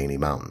Allegheny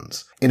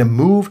Mountains. In a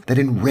move that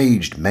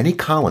enraged many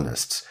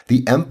colonists,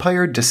 the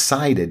empire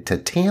decided to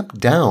tamp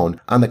down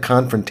on the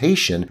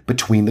confrontation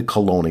between the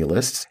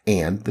colonialists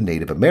and the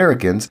Native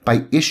Americans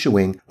by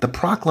issuing the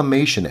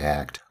Proclamation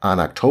Act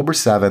on October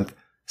 7th,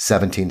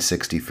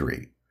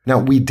 1763. Now,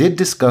 we did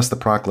discuss the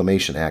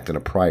Proclamation Act in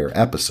a prior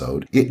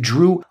episode. It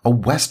drew a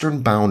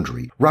western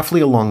boundary, roughly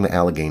along the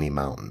Allegheny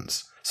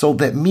Mountains. So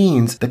that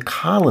means the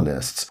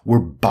colonists were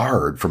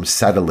barred from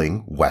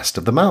settling west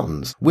of the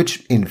mountains,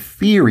 which in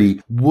theory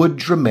would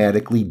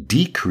dramatically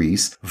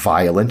decrease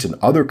violent and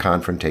other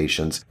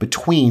confrontations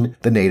between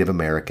the Native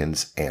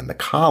Americans and the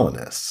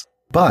colonists.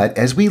 But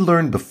as we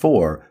learned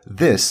before,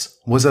 this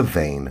was a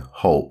vain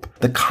hope.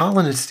 The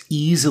colonists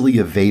easily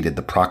evaded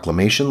the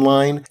proclamation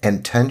line,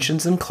 and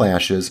tensions and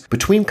clashes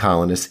between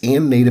colonists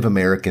and Native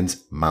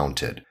Americans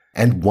mounted.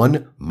 And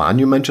one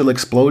monumental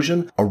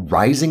explosion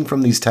arising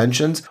from these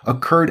tensions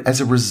occurred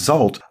as a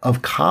result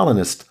of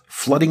colonists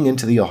flooding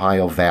into the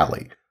Ohio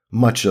Valley,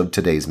 much of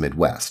today's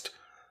Midwest.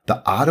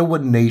 The Ottawa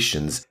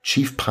Nation's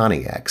Chief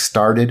Pontiac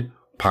started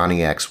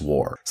Pontiac's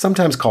War,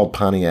 sometimes called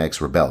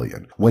Pontiac's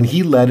Rebellion, when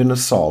he led an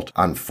assault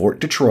on Fort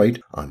Detroit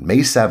on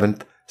May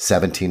 7,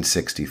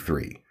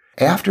 1763.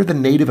 After the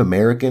Native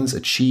Americans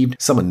achieved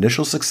some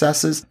initial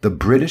successes, the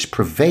British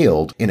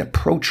prevailed in a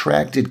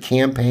protracted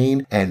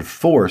campaign and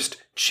forced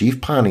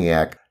Chief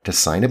Pontiac to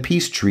sign a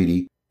peace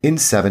treaty in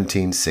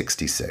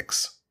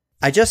 1766.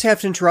 I just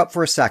have to interrupt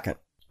for a second.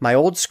 My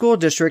old school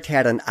district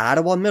had an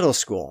Ottawa middle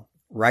school.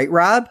 Right,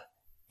 Rob?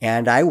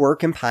 And I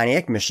work in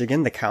Pontiac,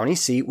 Michigan, the county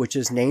seat, which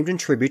is named in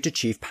tribute to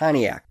Chief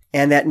Pontiac.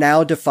 And that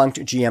now defunct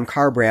GM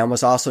car brand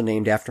was also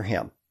named after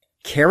him.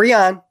 Carry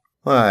on.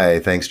 Why,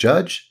 thanks,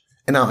 Judge.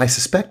 And now I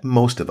suspect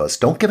most of us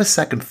don't give a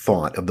second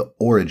thought of the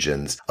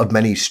origins of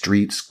many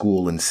street,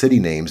 school, and city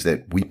names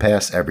that we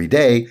pass every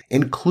day,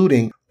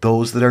 including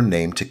those that are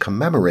named to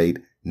commemorate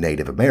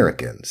Native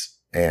Americans.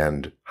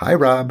 And, hi,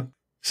 Rob.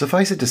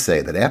 Suffice it to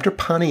say that after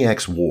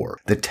Pontiac's War,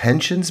 the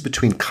tensions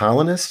between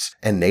colonists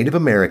and Native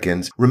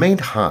Americans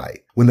remained high.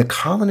 When the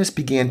colonists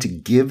began to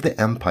give the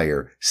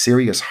empire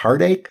serious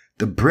heartache,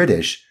 the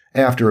British,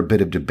 after a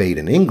bit of debate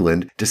in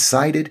England,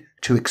 decided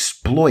to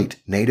exploit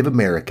Native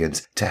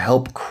Americans to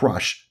help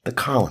crush the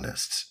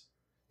colonists.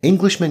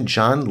 Englishman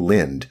John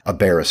Lind, a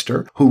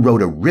barrister who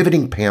wrote a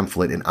riveting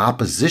pamphlet in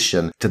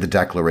opposition to the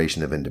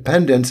Declaration of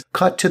Independence,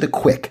 cut to the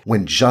quick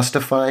when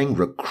justifying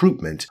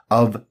recruitment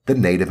of the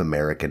Native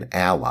American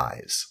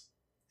allies.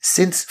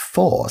 Since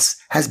force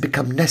has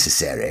become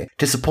necessary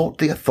to support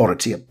the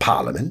authority of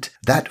Parliament,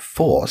 that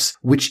force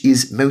which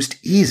is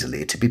most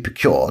easily to be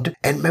procured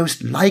and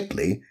most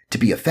likely to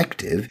be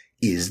effective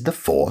is the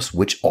force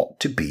which ought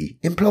to be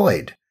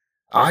employed.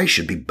 I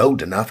should be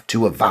bold enough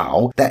to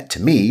avow that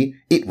to me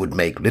it would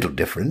make little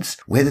difference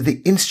whether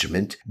the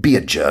instrument be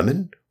a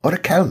German or a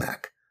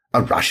Kalmuk,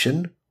 a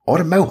Russian or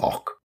a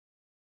Mohawk.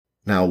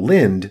 Now,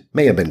 Lind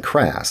may have been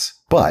crass,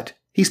 but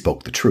he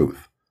spoke the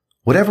truth.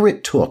 Whatever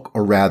it took,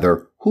 or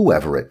rather,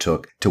 whoever it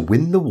took, to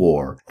win the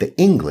war, the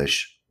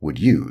English would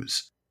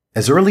use.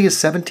 As early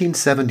as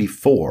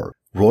 1774,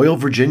 Royal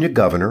Virginia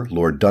Governor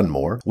Lord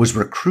Dunmore was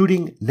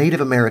recruiting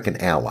Native American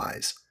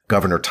allies.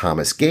 Governor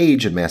Thomas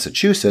Gage in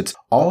Massachusetts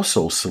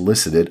also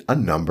solicited a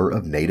number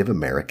of Native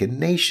American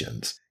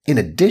nations. In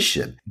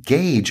addition,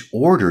 Gage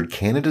ordered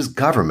Canada's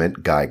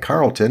government, Guy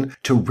Carleton,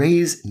 to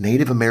raise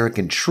Native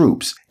American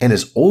troops, and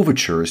his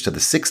overtures to the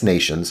Six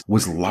Nations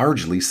was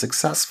largely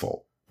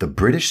successful. The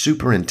British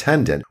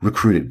superintendent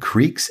recruited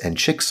Creeks and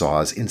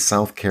Chickasaws in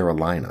South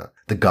Carolina.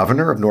 The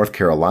governor of North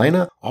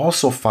Carolina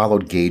also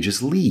followed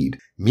Gage's lead.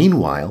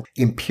 Meanwhile,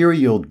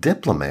 imperial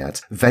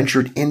diplomats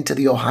ventured into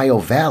the Ohio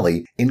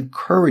Valley,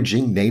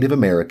 encouraging Native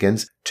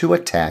Americans to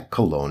attack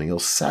colonial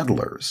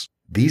settlers.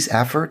 These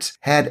efforts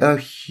had a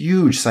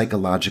huge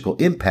psychological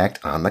impact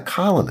on the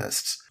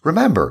colonists.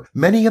 Remember,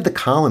 many of the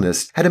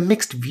colonists had a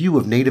mixed view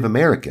of Native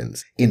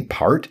Americans. In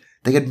part,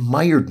 they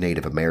admired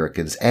Native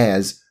Americans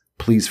as,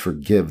 please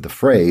forgive the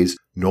phrase,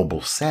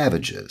 noble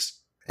savages.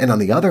 And on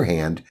the other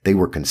hand, they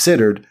were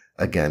considered,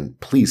 again,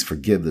 please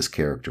forgive this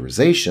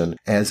characterization,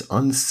 as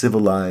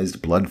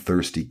uncivilized,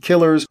 bloodthirsty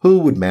killers who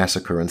would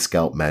massacre and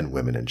scalp men,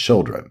 women, and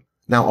children.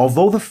 Now,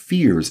 although the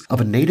fears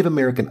of a Native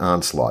American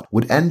onslaught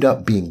would end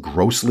up being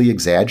grossly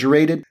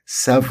exaggerated,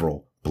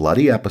 several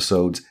bloody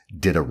episodes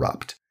did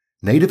erupt.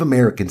 Native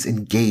Americans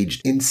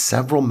engaged in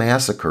several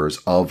massacres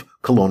of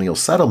colonial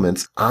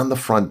settlements on the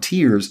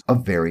frontiers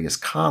of various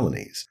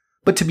colonies.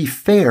 But to be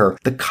fair,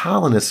 the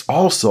colonists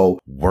also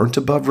weren't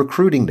above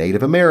recruiting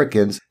Native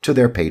Americans to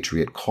their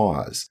patriot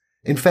cause.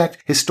 In fact,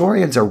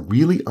 historians are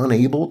really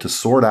unable to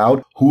sort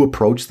out who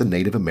approached the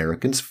Native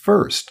Americans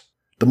first.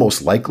 The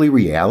most likely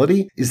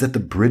reality is that the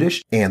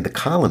British and the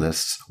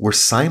colonists were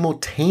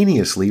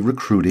simultaneously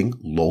recruiting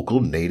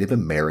local Native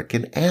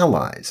American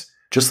allies.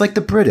 Just like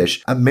the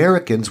British,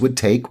 Americans would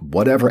take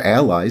whatever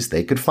allies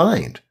they could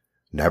find.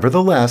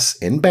 Nevertheless,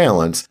 in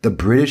balance, the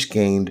British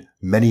gained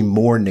many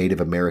more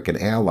Native American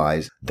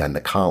allies than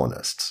the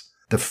colonists.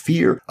 The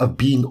fear of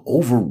being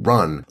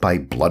overrun by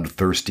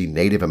bloodthirsty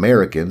Native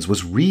Americans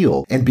was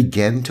real and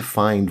began to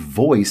find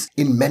voice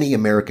in many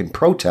American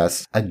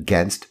protests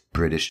against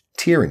British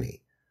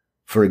tyranny.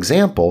 For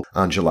example,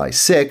 on July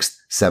 6,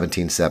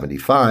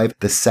 1775,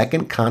 the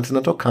Second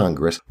Continental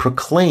Congress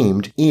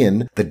proclaimed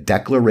in the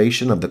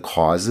Declaration of the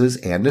Causes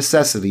and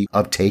Necessity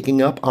of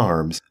Taking Up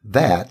Arms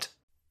that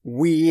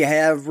we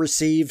have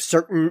received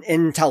certain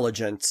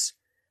intelligence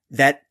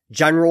that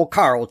General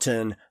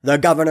Carleton, the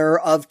Governor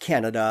of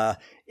Canada,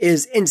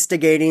 is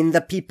instigating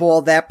the people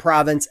of that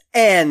province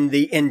and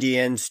the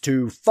Indians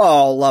to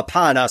fall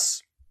upon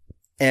us.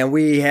 And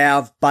we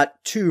have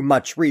but too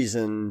much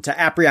reason to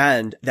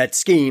apprehend that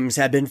schemes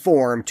have been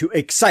formed to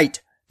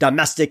excite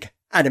domestic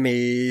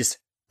enemies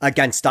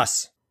against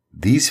us.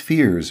 These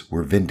fears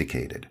were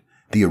vindicated.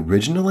 The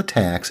original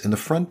attacks in the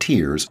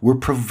frontiers were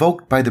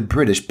provoked by the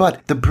British,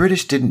 but the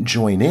British didn't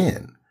join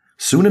in.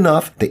 Soon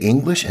enough, the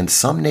English and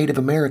some Native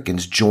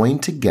Americans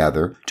joined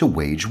together to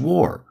wage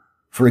war.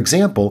 For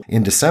example,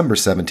 in December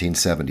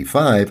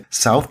 1775,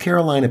 South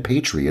Carolina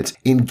patriots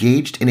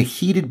engaged in a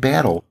heated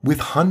battle with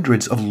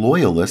hundreds of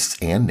Loyalists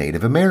and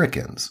Native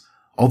Americans.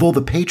 Although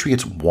the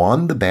Patriots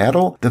won the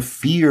battle, the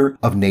fear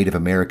of Native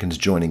Americans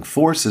joining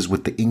forces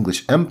with the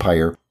English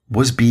Empire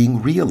was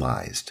being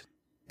realized.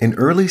 In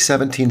early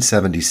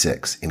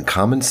 1776, in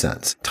Common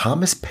Sense,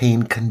 Thomas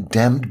Paine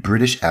condemned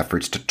British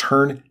efforts to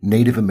turn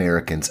Native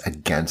Americans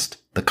against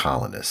the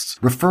colonists,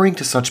 referring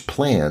to such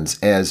plans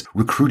as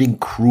recruiting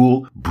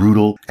cruel,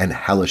 brutal, and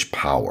hellish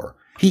power.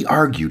 He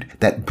argued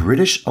that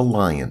British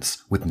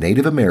alliance with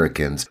Native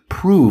Americans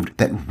proved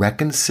that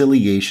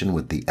reconciliation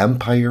with the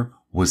empire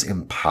was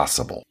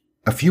impossible.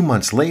 A few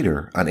months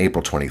later, on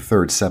April 23,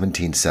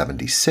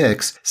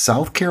 1776,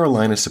 South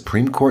Carolina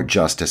Supreme Court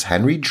Justice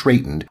Henry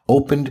Drayton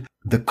opened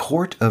the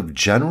Court of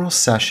General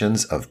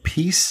Sessions of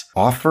Peace,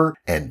 Offer,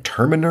 and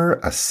Terminer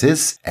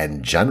Assize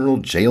and General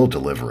Jail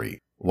Delivery.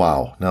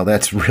 Wow, now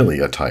that's really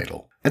a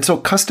title. And so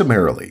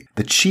customarily,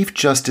 the Chief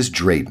Justice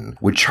Drayton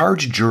would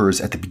charge jurors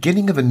at the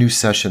beginning of a new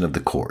session of the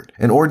court.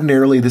 And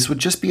ordinarily, this would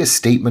just be a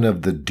statement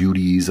of the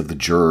duties of the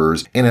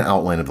jurors and an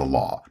outline of the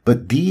law.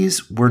 But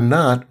these were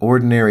not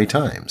ordinary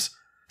times.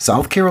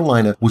 South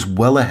Carolina was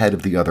well ahead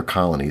of the other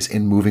colonies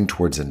in moving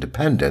towards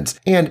independence,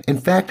 and in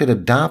fact it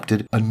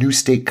adopted a new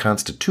state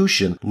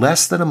constitution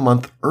less than a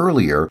month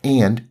earlier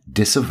and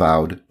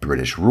disavowed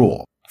British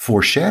rule.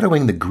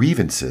 Foreshadowing the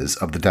grievances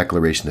of the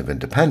Declaration of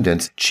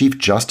Independence, Chief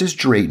Justice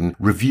Drayton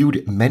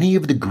reviewed many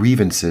of the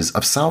grievances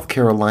of South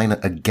Carolina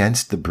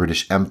against the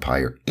British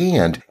Empire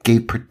and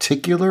gave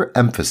particular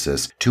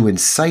emphasis to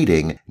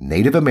inciting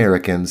Native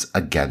Americans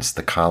against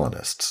the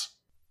colonists.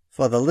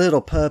 For the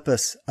little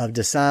purpose of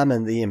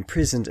disarming the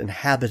imprisoned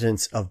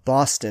inhabitants of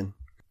Boston,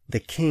 the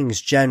King's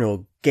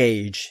General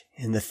Gage,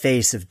 in the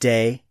face of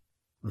day,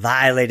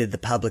 violated the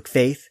public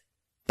faith,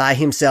 by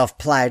himself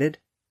plighted,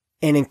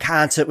 and in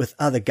concert with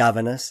other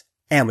governors,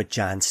 and with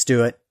John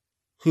Stuart,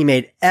 he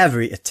made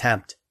every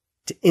attempt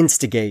to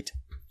instigate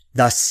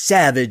the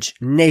savage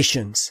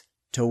nations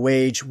to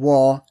wage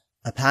war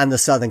upon the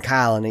southern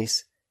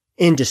colonies,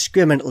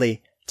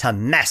 indiscriminately to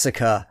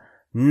massacre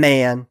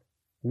man,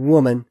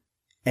 woman,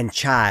 and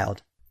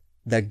child.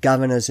 The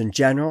governors in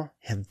general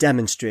have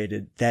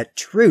demonstrated that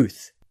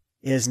truth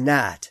is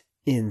not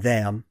in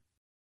them.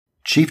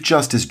 Chief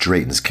Justice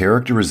Drayton's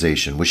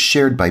characterization was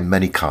shared by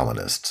many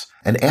colonists.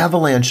 An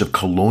avalanche of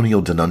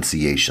colonial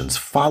denunciations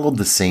followed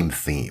the same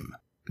theme.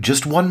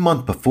 Just 1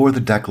 month before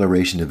the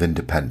Declaration of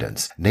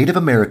Independence, Native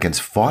Americans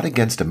fought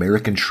against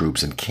American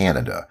troops in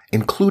Canada,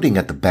 including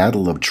at the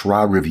Battle of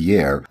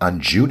Trois-Rivières on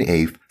June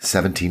 8,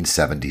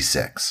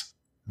 1776.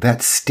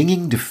 That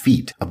stinging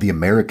defeat of the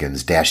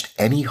Americans dashed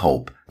any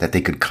hope that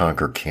they could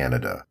conquer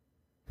Canada.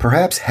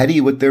 Perhaps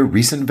heady with their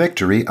recent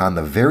victory on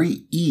the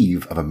very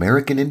eve of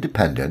American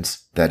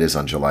independence, that is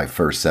on July 1,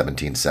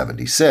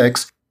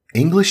 1776,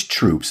 English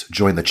troops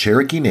joined the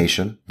Cherokee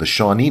Nation, the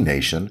Shawnee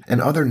Nation,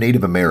 and other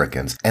Native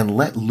Americans and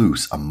let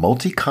loose a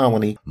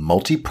multi-colony,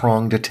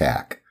 multi-pronged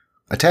attack.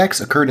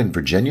 Attacks occurred in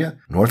Virginia,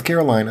 North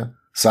Carolina,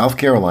 South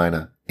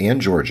Carolina, and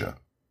Georgia.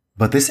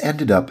 But this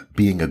ended up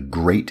being a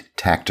great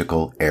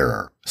tactical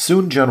error.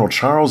 Soon General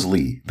Charles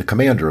Lee, the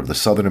commander of the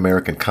Southern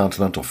American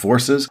Continental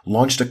Forces,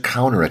 launched a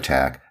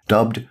counterattack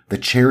dubbed the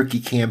Cherokee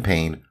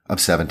Campaign of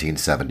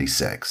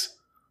 1776.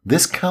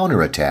 This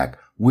counterattack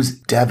was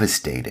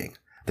devastating.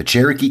 The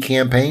Cherokee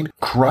Campaign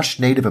crushed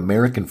Native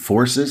American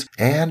forces,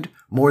 and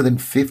more than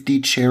 50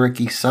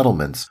 Cherokee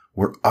settlements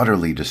were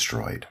utterly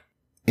destroyed.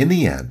 In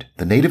the end,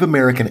 the Native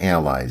American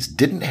allies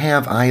didn't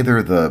have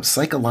either the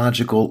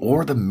psychological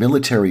or the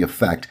military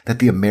effect that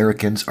the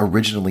Americans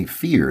originally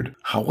feared.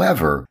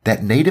 However,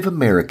 that Native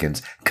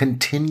Americans'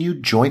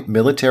 continued joint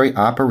military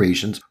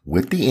operations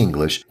with the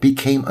English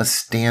became a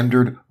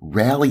standard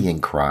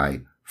rallying cry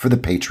for the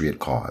Patriot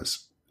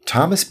cause.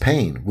 Thomas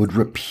Paine would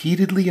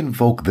repeatedly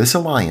invoke this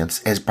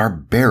alliance as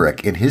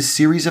barbaric in his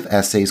series of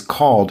essays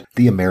called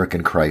The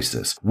American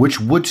Crisis, which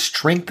would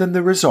strengthen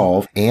the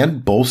resolve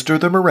and bolster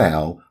the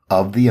morale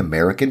of the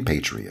American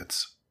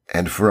patriots.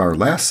 And for our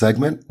last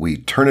segment, we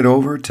turn it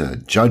over to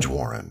Judge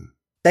Warren.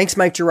 Thanks,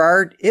 Mike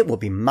Gerard. It will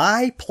be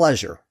my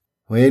pleasure.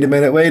 Wait a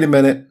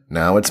minute.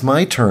 Now it's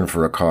my turn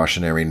for a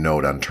cautionary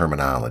note on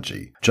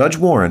terminology. Judge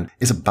Warren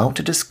is about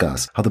to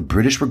discuss how the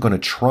British were going to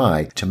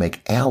try to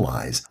make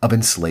allies of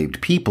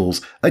enslaved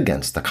peoples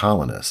against the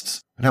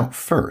colonists. Now,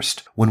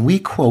 first, when we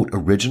quote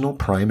original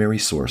primary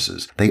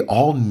sources, they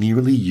all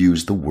nearly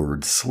use the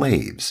word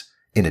slaves.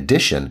 In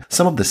addition,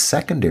 some of the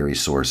secondary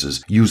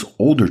sources use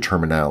older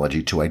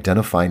terminology to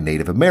identify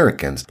Native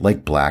Americans,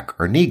 like black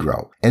or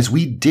Negro. As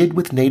we did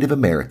with Native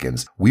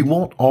Americans, we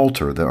won't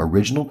alter the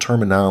original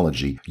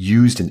terminology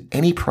used in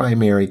any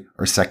primary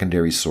or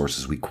secondary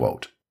sources we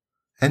quote.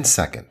 And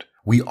second,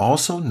 we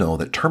also know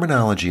that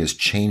terminology has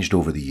changed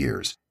over the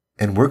years,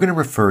 and we're going to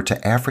refer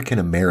to African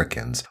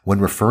Americans when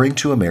referring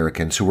to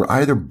Americans who were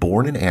either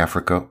born in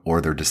Africa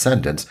or their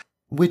descendants,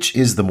 which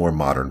is the more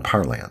modern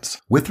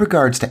parlance. With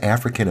regards to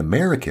African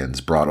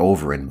Americans brought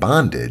over in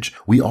bondage,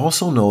 we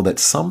also know that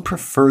some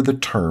prefer the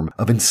term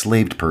of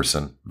enslaved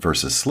person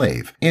versus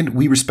slave, and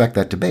we respect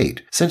that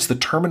debate. Since the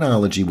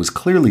terminology was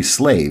clearly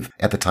slave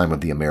at the time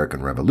of the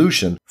American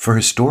Revolution, for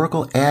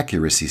historical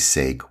accuracy's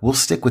sake, we'll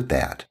stick with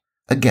that.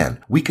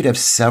 Again, we could have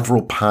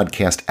several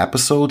podcast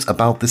episodes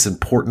about this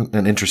important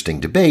and interesting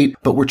debate,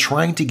 but we're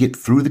trying to get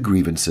through the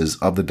grievances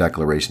of the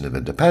Declaration of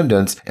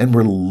Independence, and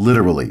we're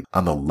literally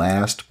on the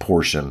last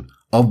portion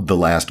of the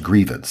last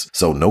grievance.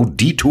 So no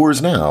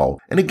detours now.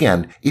 And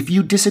again, if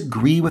you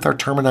disagree with our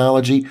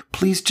terminology,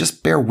 please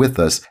just bear with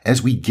us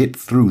as we get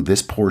through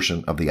this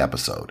portion of the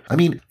episode. I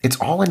mean,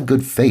 it's all in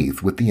good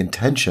faith with the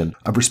intention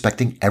of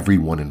respecting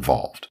everyone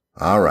involved.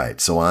 All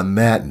right, so on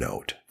that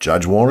note,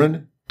 Judge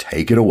Warren,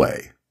 take it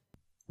away.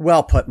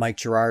 Well put, Mike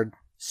Gerard.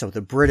 So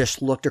the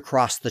British looked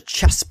across the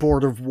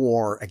chessboard of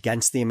war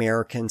against the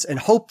Americans and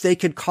hoped they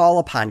could call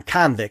upon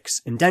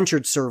convicts,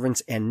 indentured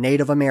servants, and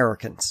Native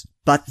Americans.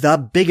 But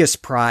the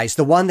biggest prize,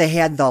 the one they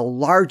had the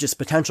largest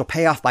potential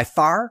payoff by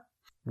far,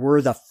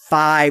 were the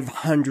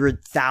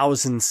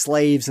 500,000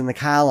 slaves in the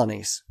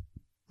colonies.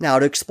 Now,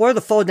 to explore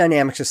the full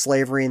dynamics of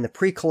slavery in the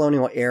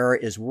pre-colonial era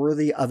is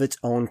worthy of its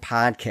own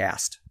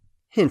podcast.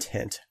 Hint,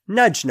 hint,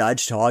 nudge,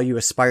 nudge to all you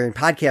aspiring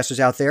podcasters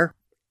out there.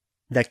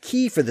 The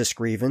key for this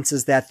grievance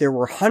is that there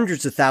were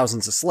hundreds of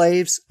thousands of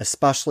slaves,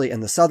 especially in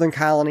the southern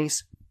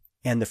colonies,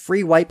 and the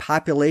free white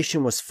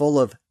population was full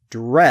of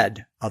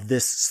dread of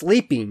this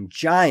sleeping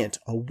giant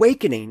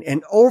awakening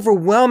and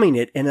overwhelming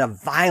it in a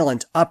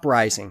violent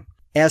uprising.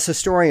 As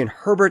historian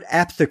Herbert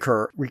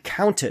Aptheker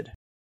recounted,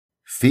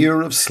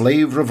 fear of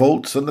slave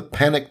revolts and the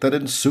panic that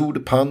ensued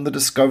upon the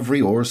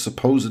discovery or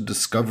supposed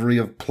discovery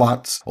of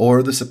plots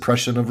or the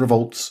suppression of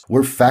revolts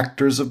were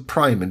factors of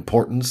prime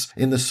importance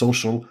in the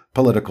social,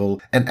 political,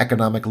 and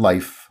economic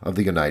life of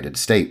the United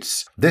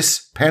States.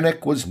 This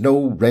panic was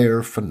no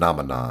rare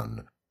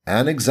phenomenon.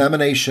 An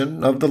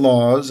examination of the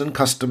laws and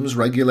customs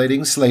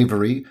regulating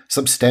slavery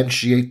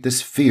substantiate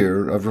this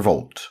fear of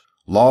revolt.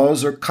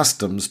 Laws or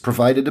customs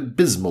provided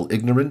abysmal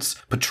ignorance,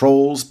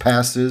 patrols,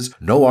 passes,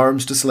 no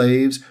arms to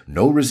slaves,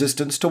 no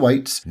resistance to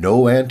whites,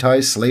 no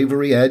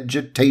anti-slavery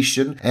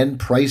agitation, and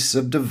price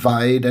of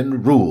divide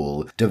and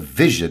rule,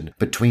 division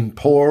between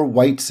poor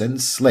whites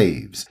and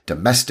slaves,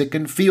 domestic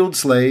and field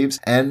slaves,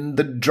 and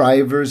the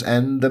drivers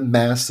and the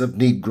mass of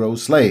Negro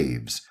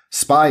slaves.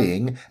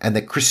 Spying and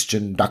the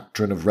Christian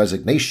doctrine of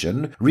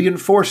resignation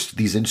reinforced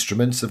these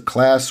instruments of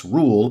class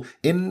rule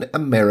in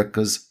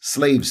America's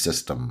slave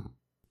system.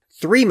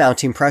 Three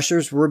mounting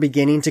pressures were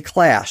beginning to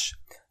clash.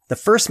 The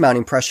first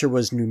mounting pressure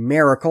was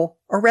numerical,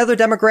 or rather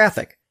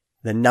demographic.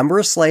 The number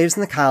of slaves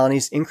in the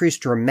colonies increased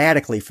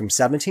dramatically from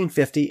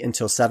 1750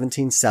 until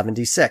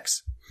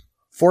 1776.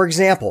 For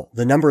example,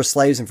 the number of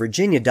slaves in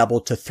Virginia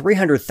doubled to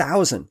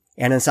 300,000,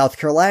 and in South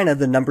Carolina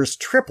the numbers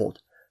tripled.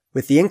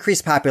 With the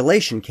increased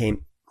population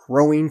came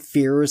growing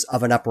fears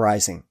of an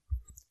uprising.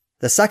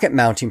 The second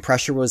mounting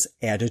pressure was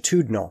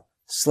attitudinal.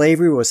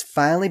 Slavery was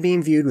finally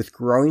being viewed with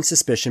growing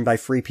suspicion by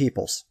free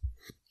peoples.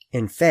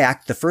 In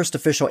fact, the first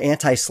official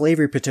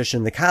anti-slavery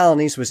petition in the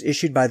colonies was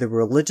issued by the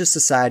Religious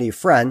Society of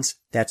Friends,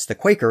 that's the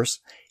Quakers,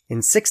 in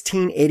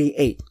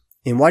 1688,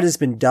 in what has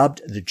been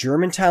dubbed the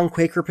Germantown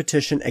Quaker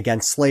Petition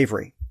Against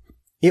Slavery.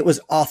 It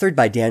was authored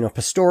by Daniel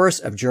Pastoris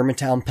of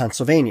Germantown,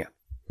 Pennsylvania.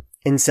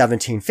 In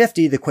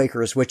 1750, the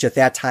Quakers, which at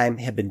that time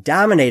had been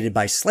dominated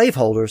by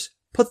slaveholders,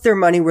 put their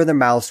money where their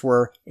mouths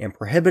were and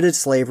prohibited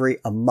slavery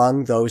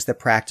among those that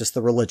practiced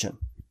the religion.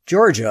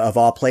 Georgia, of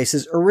all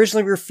places,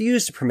 originally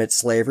refused to permit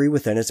slavery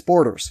within its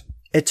borders.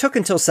 It took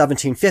until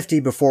 1750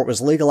 before it was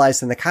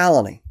legalized in the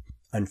colony.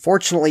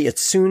 Unfortunately, it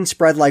soon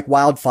spread like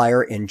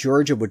wildfire, and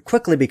Georgia would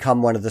quickly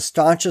become one of the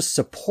staunchest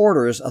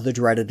supporters of the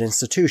dreaded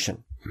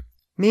institution.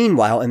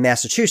 Meanwhile, in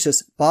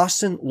Massachusetts,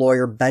 Boston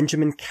lawyer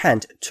Benjamin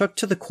Kent took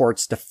to the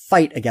courts to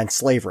fight against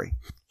slavery.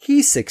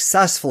 He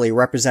successfully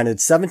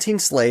represented 17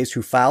 slaves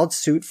who filed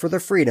suit for their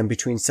freedom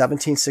between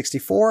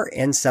 1764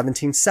 and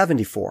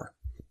 1774.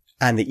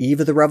 On the eve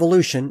of the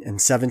Revolution, in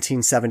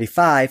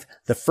 1775,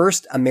 the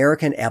first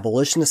American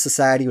Abolitionist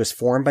Society was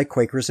formed by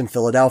Quakers in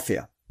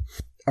Philadelphia.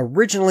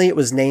 Originally, it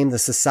was named the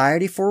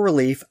Society for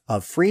Relief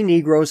of Free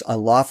Negroes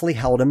Unlawfully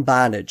Held in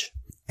Bondage,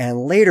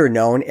 and later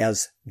known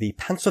as the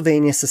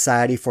Pennsylvania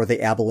Society for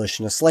the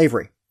Abolition of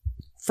Slavery.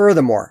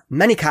 Furthermore,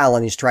 many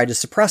colonies tried to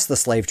suppress the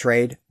slave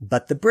trade,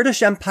 but the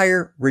British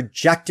Empire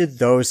rejected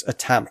those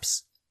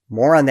attempts.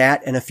 More on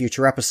that in a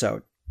future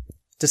episode.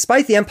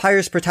 Despite the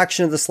empire's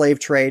protection of the slave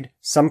trade,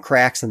 some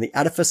cracks in the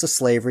edifice of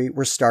slavery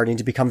were starting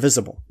to become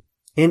visible.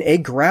 In a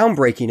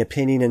groundbreaking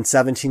opinion in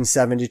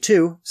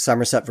 1772,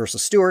 Somerset v.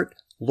 Stuart,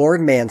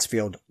 Lord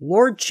Mansfield,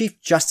 Lord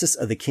Chief Justice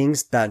of the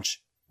King's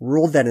Bench,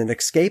 ruled that an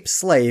escaped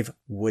slave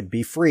would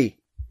be free.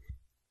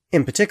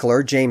 In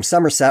particular, James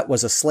Somerset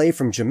was a slave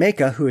from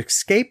Jamaica who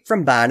escaped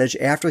from bondage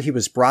after he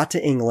was brought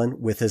to England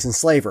with his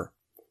enslaver.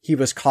 He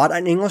was caught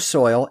on English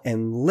soil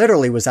and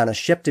literally was on a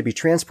ship to be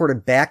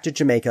transported back to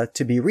Jamaica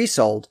to be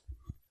resold,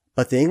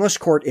 but the English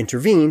court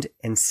intervened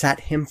and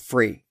set him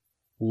free.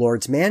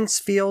 Lord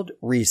Mansfield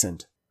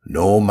reasoned,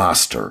 "No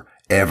master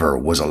ever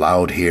was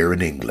allowed here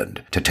in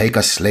England to take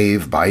a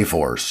slave by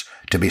force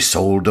to be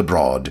sold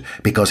abroad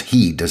because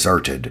he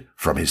deserted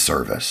from his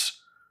service.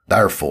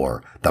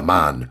 Therefore, the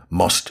man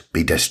must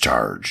be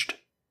discharged."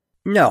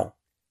 No,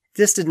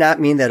 this did not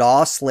mean that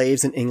all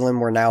slaves in England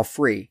were now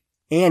free.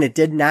 and it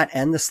did not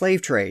end the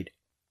slave trade,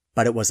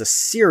 but it was a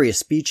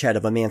serious beachhead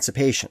of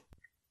emancipation.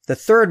 The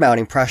third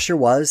mounting pressure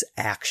was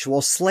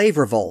actual slave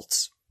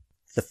revolts.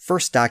 The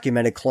first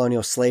documented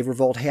colonial slave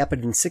revolt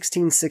happened in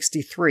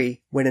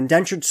 1663 when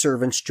indentured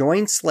servants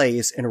joined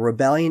slaves in a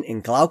rebellion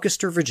in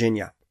Gloucester,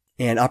 Virginia,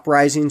 and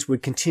uprisings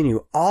would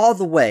continue all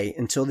the way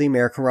until the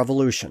American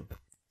Revolution.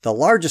 The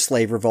largest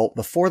slave revolt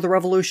before the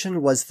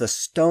Revolution was the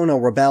Stono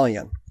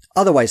Rebellion,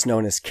 otherwise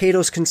known as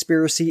Cato's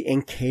Conspiracy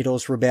and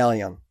Cato's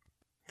Rebellion.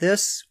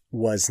 This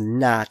was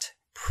not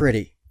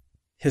pretty.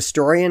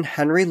 Historian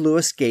Henry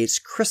Louis Gates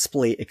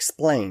crisply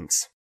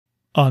explains.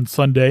 On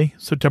Sunday,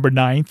 September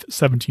 9th,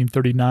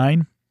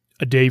 1739,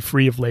 a day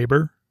free of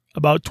labor,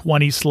 about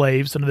 20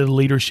 slaves under the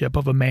leadership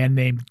of a man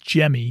named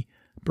Jemmy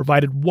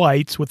provided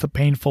whites with a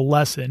painful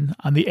lesson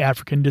on the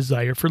African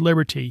desire for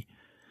liberty.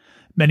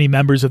 Many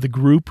members of the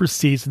group were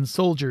seasoned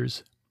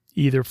soldiers,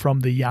 either from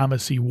the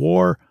Yamasee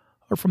War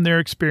or from their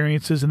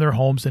experiences in their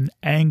homes in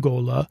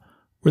Angola,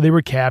 where they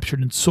were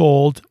captured and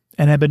sold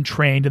and had been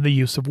trained in the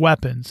use of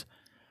weapons.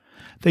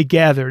 They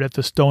gathered at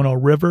the Stono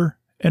River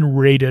and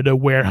raided a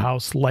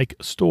warehouse-like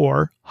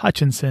store,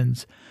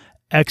 Hutchinson's,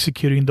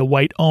 executing the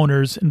white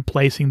owners and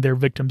placing their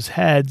victims'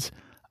 heads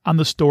on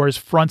the store's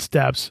front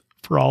steps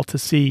for all to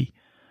see.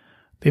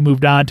 They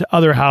moved on to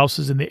other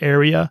houses in the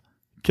area,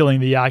 killing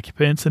the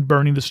occupants and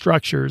burning the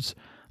structures,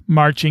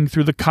 marching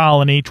through the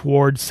colony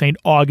toward St.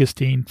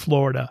 Augustine,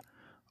 Florida,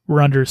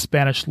 where under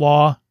Spanish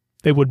law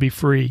they would be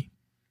free.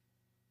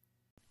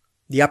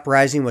 The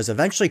uprising was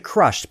eventually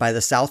crushed by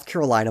the South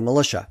Carolina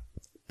militia.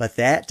 But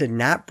that did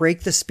not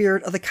break the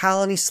spirit of the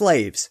colony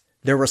slaves.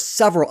 There were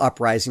several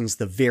uprisings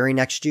the very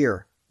next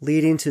year,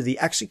 leading to the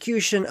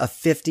execution of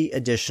 50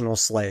 additional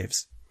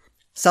slaves.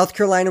 South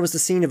Carolina was the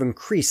scene of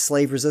increased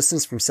slave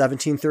resistance from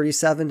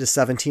 1737 to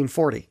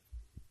 1740.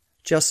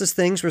 Just as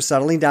things were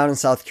settling down in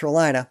South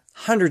Carolina,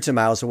 hundreds of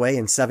miles away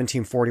in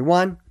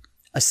 1741,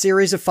 a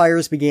series of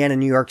fires began in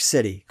New York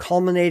City,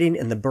 culminating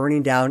in the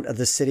burning down of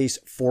the city's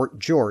Fort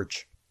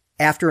George.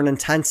 After an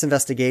intense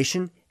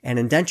investigation, an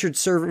indentured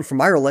servant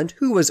from Ireland,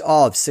 who was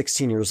all of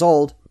 16 years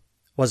old,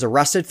 was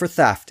arrested for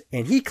theft,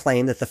 and he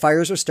claimed that the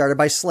fires were started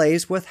by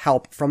slaves with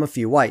help from a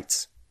few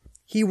whites.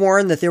 He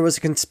warned that there was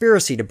a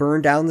conspiracy to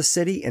burn down the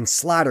city and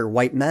slaughter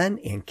white men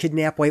and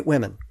kidnap white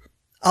women.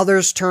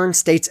 Others turned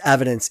state's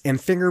evidence, and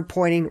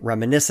finger-pointing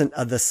reminiscent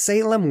of the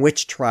Salem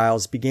witch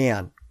trials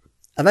began.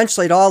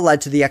 Eventually, it all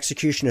led to the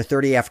execution of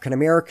 30 African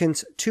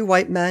Americans, 2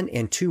 white men,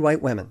 and 2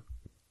 white women.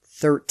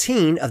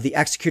 13 of the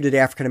executed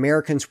African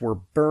Americans were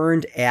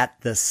burned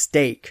at the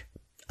stake.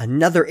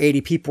 Another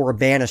 80 people were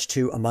banished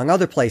to, among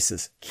other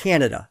places,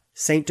 Canada,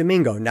 St.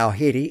 Domingo, now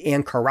Haiti,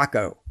 and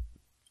Caraco.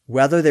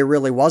 Whether there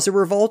really was a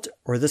revolt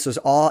or this was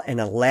all an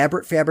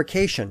elaborate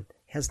fabrication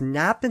has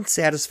not been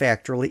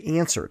satisfactorily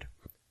answered.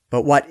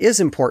 But what is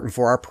important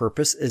for our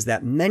purpose is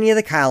that many of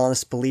the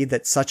colonists believed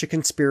that such a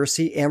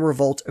conspiracy and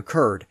revolt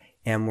occurred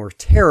and were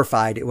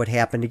terrified it would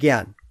happen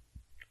again.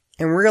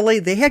 And really,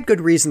 they had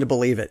good reason to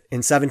believe it. In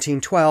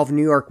 1712,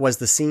 New York was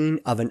the scene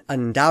of an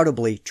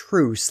undoubtedly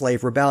true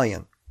slave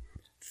rebellion.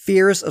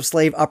 Fears of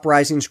slave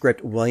uprisings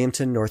gripped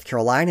Williamton, North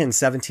Carolina in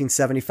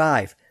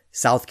 1775,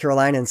 South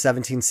Carolina in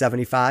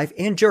 1775,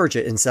 and Georgia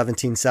in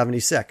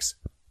 1776.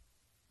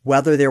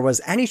 Whether there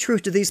was any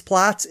truth to these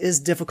plots is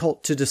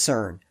difficult to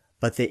discern,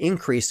 but they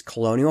increased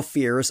colonial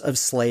fears of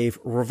slave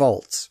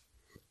revolts.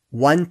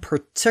 One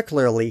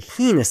particularly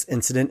heinous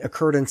incident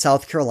occurred in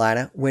South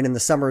Carolina when, in the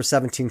summer of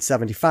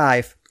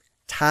 1775,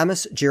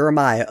 Thomas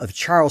Jeremiah of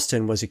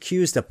Charleston was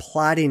accused of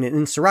plotting an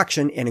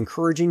insurrection and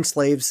encouraging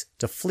slaves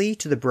to flee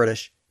to the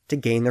British to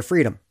gain their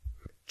freedom.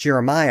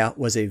 Jeremiah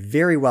was a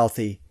very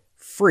wealthy,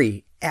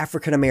 free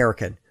African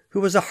American who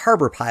was a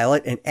harbor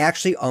pilot and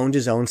actually owned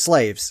his own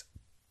slaves.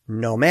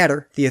 No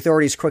matter, the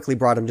authorities quickly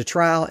brought him to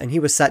trial and he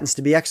was sentenced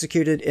to be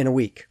executed in a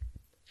week.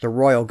 The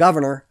royal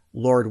governor,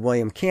 Lord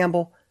William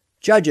Campbell,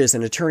 judges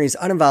and attorneys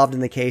uninvolved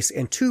in the case,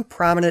 and 2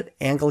 prominent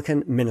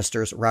Anglican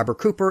ministers, Robert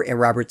Cooper and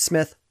Robert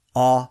Smith,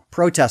 all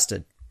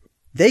protested.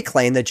 They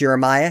claimed that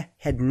Jeremiah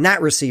had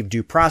not received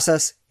due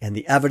process and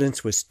the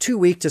evidence was too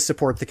weak to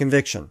support the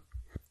conviction.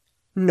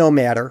 No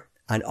matter,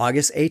 on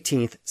August 18,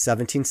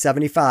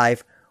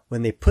 1775,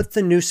 when they put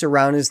the noose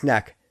around his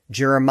neck,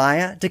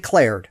 Jeremiah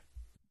declared,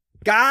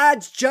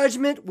 "God's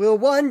judgment will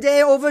one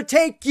day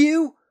overtake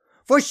you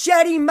for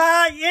shedding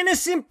my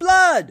innocent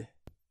blood."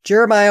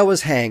 Jeremiah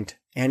was hanged,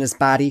 and his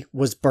body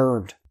was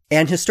burned.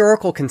 And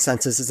historical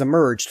consensus has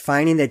emerged,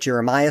 finding that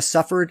Jeremiah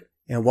suffered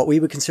in what we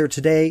would consider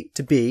today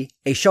to be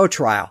a show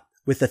trial,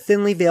 with the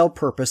thinly veiled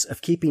purpose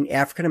of keeping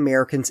African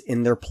Americans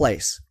in their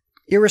place.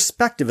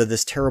 Irrespective of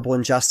this terrible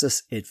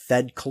injustice, it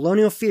fed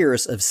colonial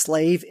fears of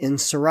slave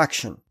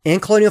insurrection.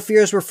 And colonial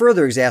fears were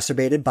further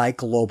exacerbated by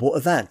global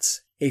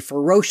events. A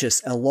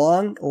ferocious and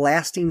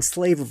long-lasting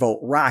slave revolt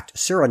rocked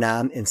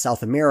Suriname in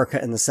South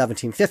America in the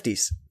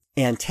 1750s.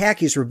 And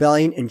Tacky's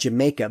rebellion in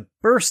Jamaica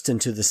burst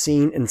into the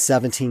scene in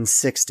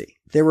 1760.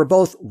 They were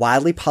both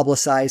widely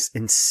publicized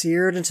and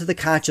seared into the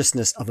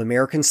consciousness of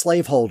American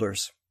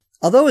slaveholders.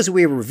 Although, as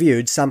we have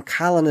reviewed, some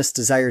colonists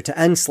desired to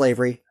end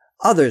slavery,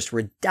 Others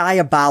were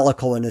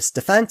diabolical in its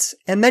defense,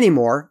 and many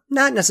more,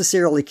 not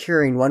necessarily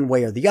caring one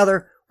way or the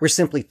other, were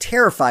simply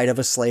terrified of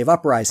a slave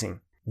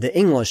uprising. The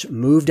English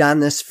moved on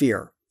this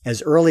fear.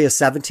 As early as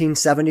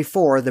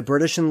 1774, the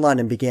British in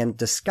London began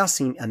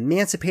discussing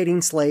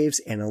emancipating slaves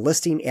and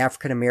enlisting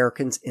African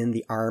Americans in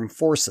the armed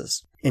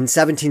forces. In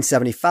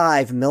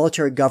 1775,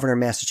 military governor of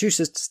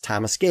Massachusetts,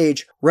 Thomas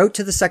Gage, wrote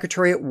to the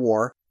Secretary at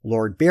War,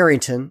 Lord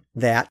Barrington,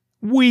 that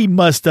we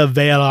must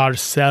avail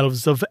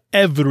ourselves of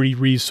every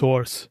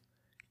resource,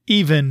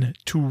 even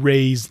to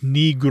raise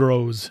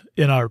Negroes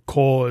in our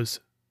cause.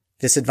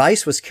 This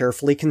advice was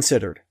carefully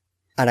considered.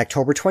 On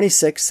October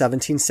 26,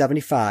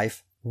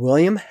 1775,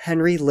 William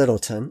Henry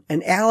Littleton,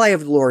 an ally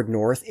of Lord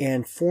North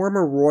and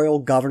former royal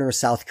governor of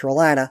South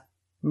Carolina,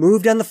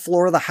 moved on the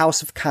floor of the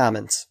House of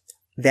Commons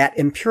that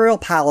imperial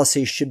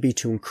policy should be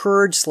to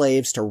encourage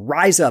slaves to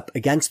rise up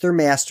against their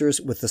masters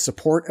with the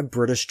support of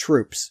British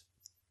troops.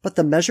 But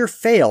the measure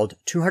failed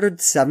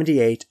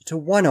 278 to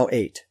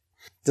 108.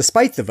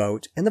 Despite the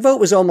vote, and the vote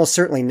was almost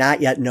certainly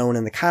not yet known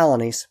in the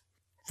colonies,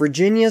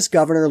 Virginia's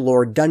Governor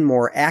Lord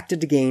Dunmore acted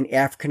to gain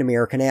African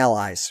American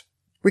allies.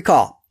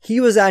 Recall, he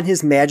was on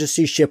His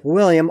Majesty's ship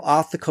William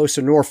off the coast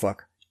of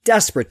Norfolk,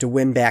 desperate to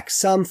win back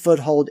some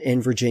foothold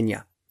in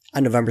Virginia.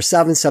 On November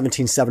 7,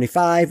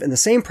 1775, in the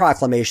same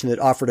proclamation that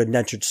offered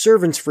indentured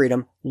servants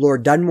freedom,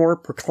 Lord Dunmore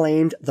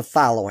proclaimed the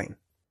following: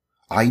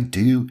 I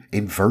do,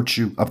 in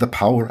virtue of the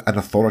power and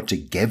authority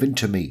given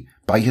to me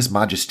by His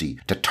Majesty,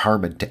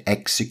 determine to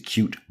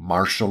execute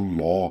martial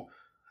law.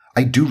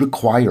 I do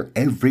require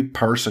every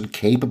person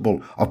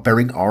capable of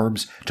bearing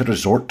arms to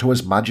resort to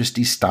His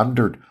Majesty's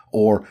standard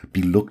or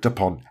be looked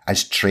upon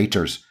as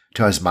traitors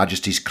to His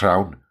Majesty's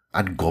crown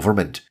and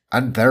government,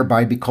 and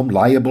thereby become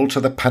liable to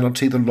the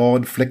penalty the law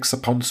inflicts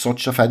upon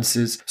such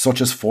offences,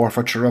 such as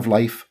forfeiture of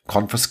life,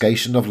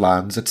 confiscation of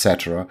lands,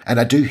 etc.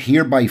 And I do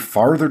hereby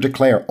further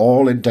declare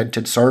all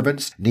indented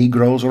servants,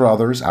 Negroes or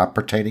others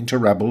appertaining to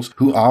rebels,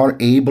 who are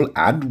able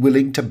and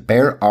willing to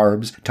bear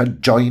arms to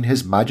join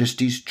His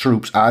Majesty's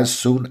troops as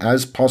soon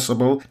as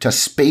possible, to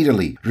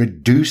speedily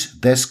reduce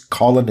this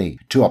colony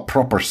to a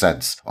proper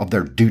sense of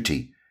their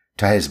duty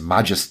to His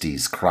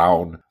Majesty's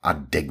crown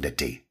and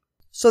dignity.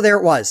 So there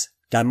it was.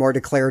 Dunmore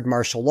declared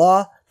martial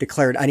law,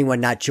 declared anyone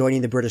not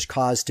joining the British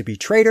cause to be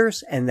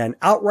traitors, and then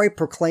outright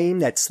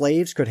proclaimed that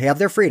slaves could have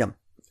their freedom,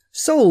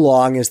 so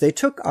long as they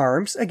took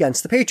arms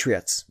against the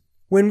Patriots.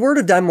 When word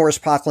of Dunmore's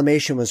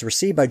proclamation was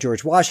received by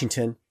George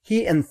Washington,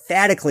 he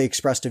emphatically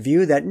expressed a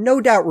view that no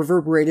doubt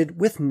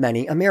reverberated with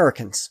many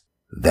Americans.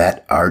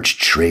 That arch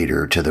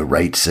traitor to the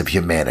rights of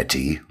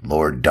humanity,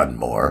 Lord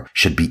Dunmore,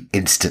 should be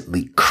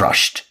instantly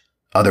crushed.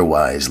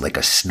 Otherwise, like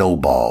a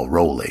snowball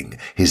rolling,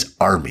 his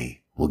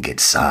army will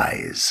get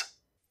size.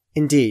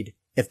 Indeed,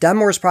 if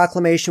Dunmore's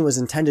proclamation was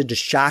intended to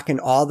shock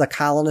and awe the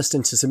colonists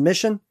into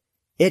submission,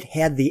 it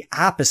had the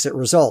opposite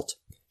result.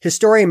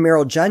 Historian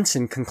Merrill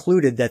Jensen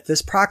concluded that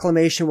this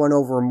proclamation won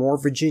over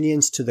more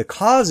Virginians to the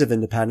cause of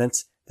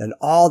independence than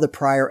all the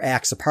prior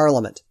acts of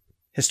Parliament.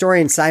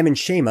 Historian Simon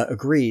Schama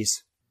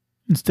agrees.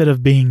 Instead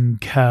of being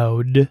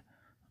cowed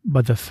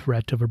by the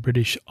threat of a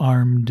British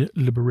armed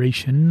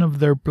liberation of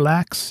their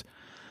blacks,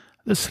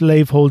 the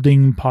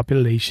slaveholding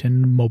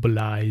population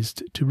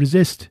mobilized to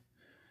resist.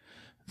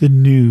 The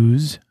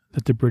news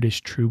that the British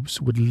troops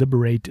would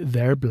liberate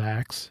their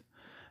blacks,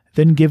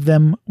 then give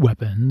them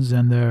weapons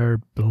and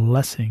their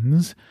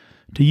blessings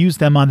to use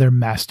them on their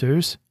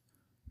masters,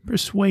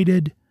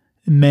 persuaded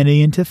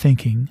many into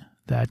thinking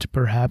that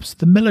perhaps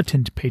the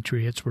militant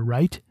patriots were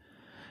right,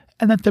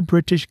 and that the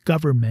British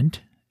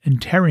government, in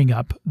tearing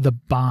up the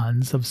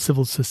bonds of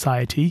civil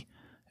society,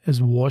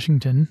 as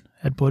Washington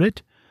had put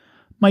it,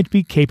 might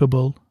be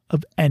capable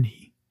of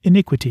any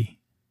iniquity.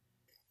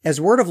 As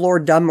word of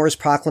Lord Dunmore's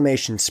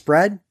proclamation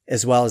spread,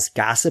 as well as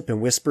gossip and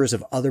whispers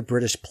of other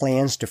British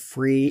plans to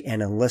free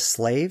and enlist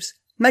slaves,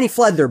 many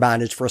fled their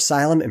bondage for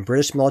asylum in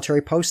British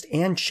military posts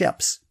and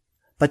ships.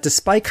 But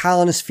despite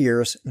colonist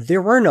fears,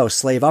 there were no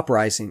slave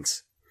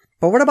uprisings.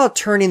 But what about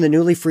turning the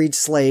newly freed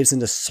slaves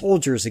into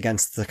soldiers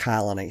against the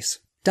colonies?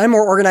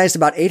 Dunmore organized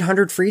about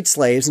 800 freed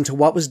slaves into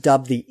what was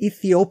dubbed the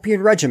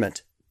Ethiopian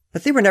Regiment,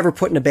 but they were never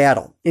put into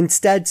battle.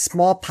 Instead,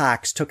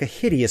 smallpox took a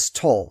hideous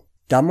toll.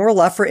 Dunmore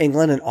left for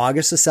England in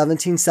August of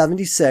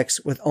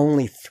 1776 with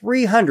only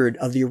 300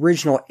 of the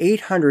original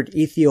 800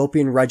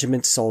 Ethiopian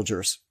Regiment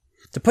soldiers.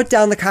 To put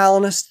down the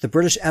colonists, the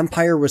British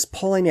Empire was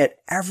pulling at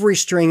every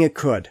string it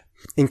could,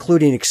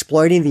 including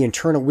exploiting the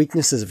internal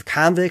weaknesses of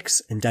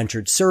convicts,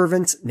 indentured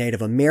servants,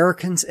 Native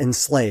Americans, and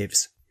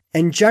slaves.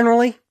 And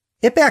generally,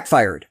 it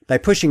backfired by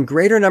pushing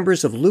greater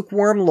numbers of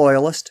lukewarm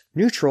loyalists,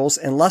 neutrals,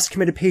 and less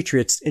committed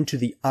patriots into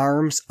the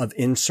arms of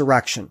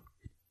insurrection.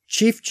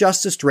 Chief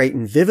Justice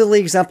Drayton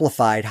vividly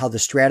exemplified how the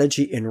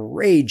strategy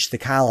enraged the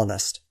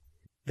colonists.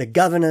 The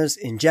governors,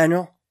 in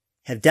general,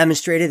 have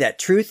demonstrated that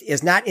truth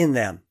is not in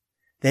them.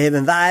 They have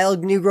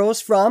inveigled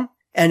Negroes from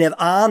and have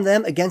armed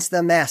them against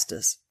their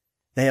masters.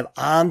 They have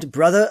armed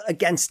brother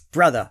against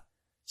brother,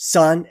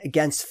 son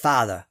against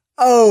father.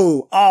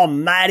 Oh,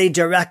 almighty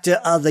director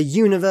of the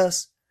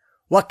universe!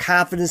 What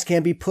confidence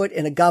can be put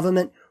in a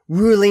government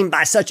ruling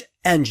by such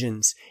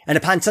engines and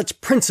upon such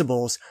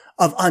principles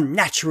of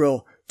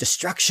unnatural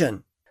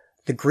destruction.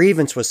 The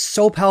grievance was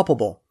so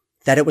palpable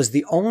that it was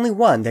the only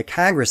one that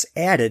Congress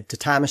added to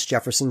Thomas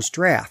Jefferson's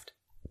draft.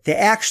 They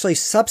actually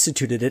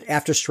substituted it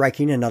after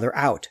striking another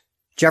out.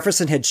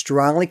 Jefferson had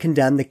strongly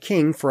condemned the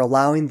king for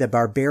allowing the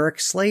barbaric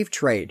slave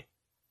trade.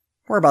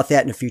 More about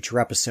that in a future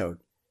episode.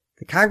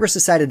 The Congress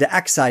decided to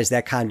excise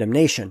that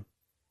condemnation.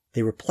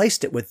 They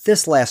replaced it with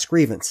this last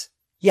grievance.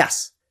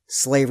 Yes,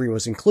 slavery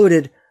was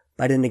included,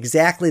 but in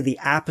exactly the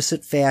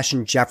opposite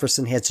fashion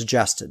Jefferson had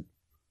suggested.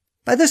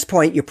 By this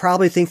point, you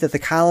probably think that the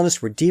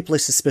colonists were deeply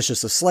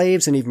suspicious of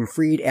slaves and even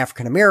freed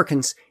African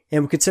Americans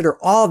and would consider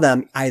all of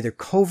them either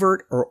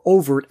covert or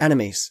overt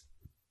enemies.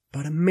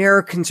 But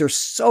Americans are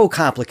so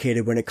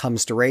complicated when it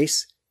comes to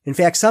race. In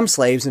fact, some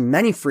slaves and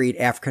many freed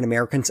African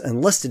Americans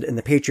enlisted in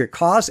the Patriot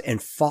cause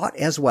and fought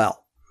as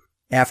well.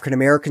 African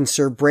Americans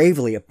served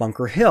bravely at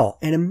Bunker Hill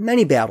and in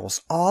many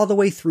battles all the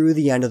way through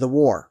the end of the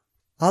war.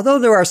 Although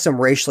there are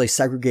some racially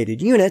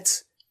segregated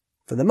units,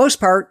 for the most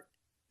part,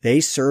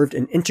 they served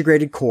an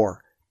integrated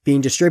corps,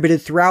 being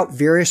distributed throughout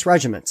various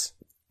regiments,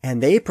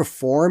 and they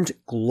performed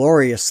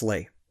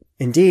gloriously.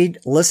 Indeed,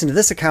 listen to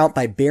this account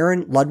by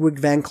Baron Ludwig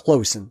van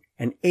Closen,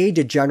 an aide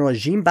to General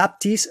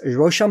Jean-Baptiste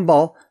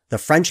Rochambeau, the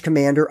French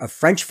commander of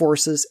French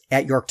forces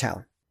at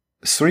Yorktown.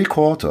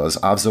 3/4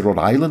 of the Rhode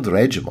Island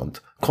regiment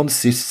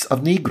consists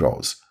of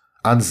Negroes,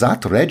 and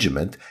that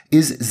regiment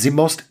is the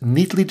most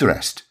neatly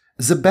dressed,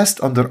 the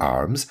best under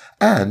arms,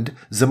 and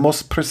the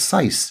most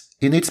precise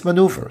in its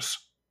maneuvers.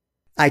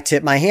 I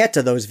tip my hat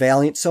to those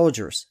valiant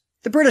soldiers.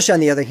 The British, on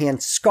the other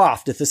hand,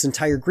 scoffed at this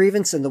entire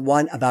grievance and the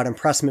one about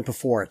impressment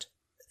before it.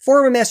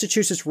 Former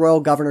Massachusetts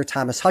Royal Governor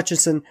Thomas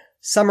Hutchinson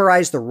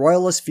summarized the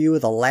Royalist view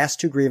of the last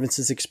two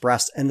grievances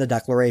expressed in the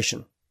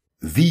Declaration.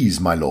 These,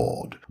 my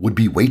lord, would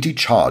be weighty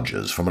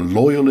charges from a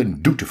loyal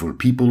and dutiful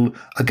people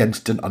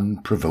against an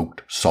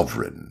unprovoked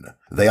sovereign.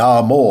 They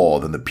are more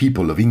than the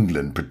people of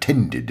England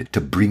pretended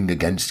to bring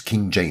against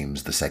King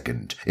James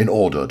II in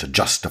order to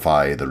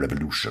justify the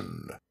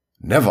Revolution.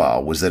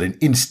 Never was there an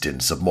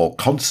instance of more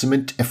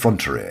consummate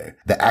effrontery.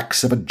 The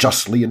acts of a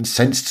justly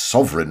incensed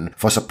sovereign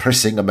for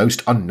suppressing a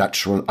most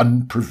unnatural,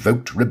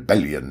 unprovoked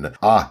rebellion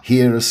are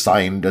here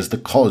assigned as the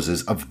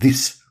causes of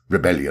this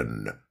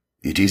rebellion.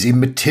 It is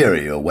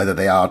immaterial whether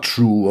they are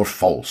true or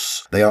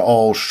false. They are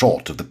all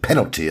short of the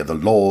penalty of the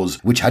laws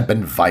which had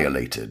been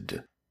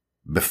violated.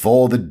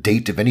 Before the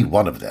date of any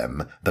one of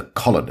them, the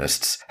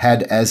colonists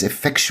had as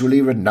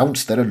effectually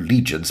renounced their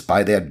allegiance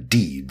by their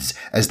deeds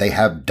as they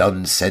have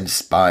done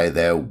since by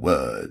their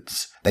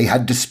words. They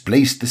had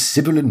displaced the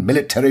civil and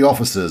military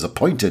officers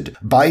appointed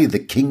by the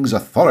king's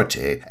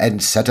authority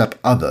and set up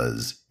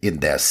others in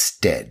their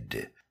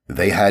stead.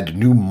 They had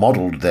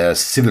new-modelled their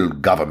civil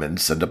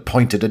governments and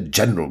appointed a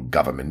general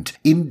government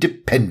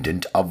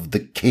independent of the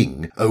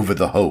king over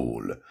the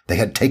whole. They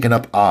had taken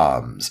up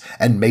arms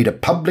and made a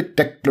public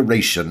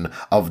declaration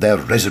of their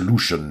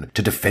resolution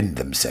to defend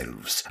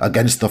themselves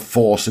against the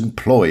force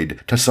employed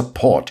to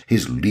support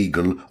his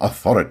legal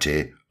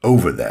authority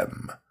over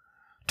them.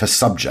 To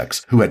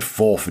subjects who had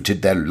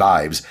forfeited their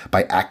lives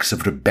by acts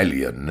of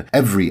rebellion,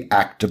 every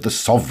act of the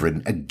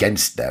sovereign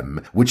against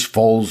them which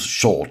falls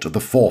short of the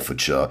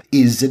forfeiture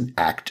is an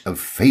act of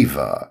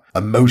favour.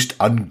 A most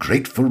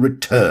ungrateful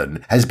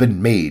return has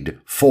been made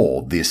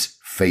for this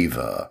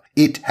favour.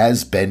 It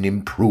has been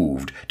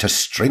improved to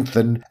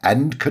strengthen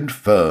and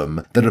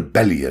confirm the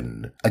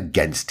rebellion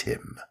against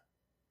him.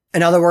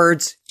 In other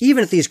words,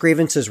 even if these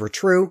grievances were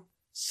true,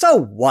 so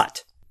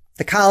what?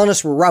 The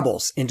colonists were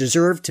rebels and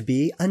deserved to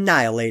be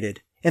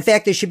annihilated. In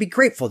fact, they should be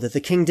grateful that the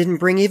king didn't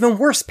bring even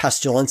worse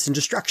pestilence and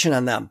destruction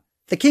on them.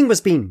 The king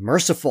was being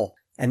merciful,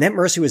 and that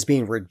mercy was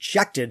being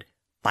rejected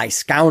by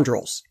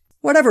scoundrels.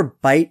 Whatever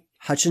bite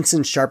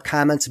Hutchinson's sharp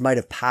comments might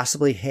have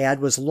possibly had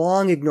was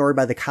long ignored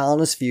by the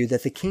colonists' view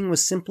that the king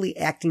was simply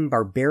acting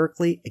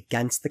barbarically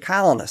against the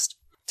colonists.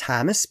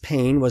 Thomas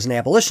Paine was an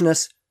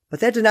abolitionist, but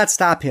that did not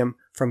stop him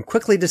from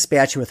quickly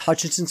dispatching with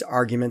Hutchinson's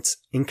arguments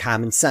in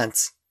common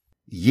sense.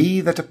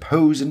 Ye that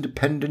oppose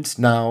independence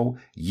now,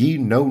 ye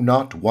know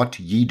not what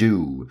ye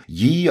do.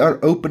 Ye are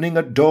opening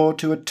a door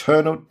to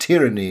eternal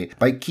tyranny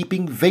by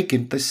keeping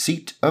vacant the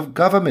seat of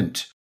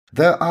government.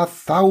 There are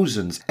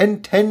thousands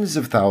and tens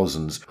of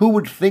thousands who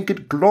would think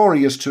it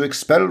glorious to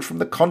expel from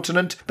the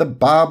continent the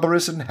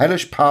barbarous and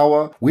hellish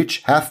power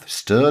which hath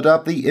stirred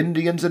up the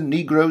Indians and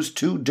Negroes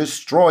to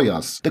destroy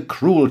us. The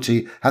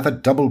cruelty hath a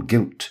double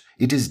guilt.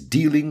 It is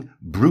dealing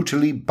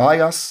brutally by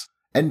us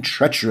and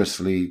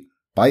treacherously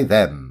by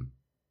them.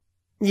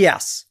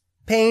 Yes,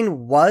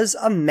 Paine was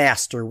a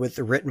master with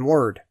the written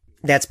word.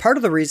 That's part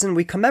of the reason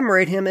we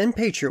commemorate him in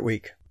Patriot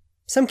Week.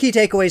 Some key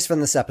takeaways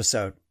from this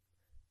episode.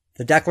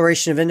 The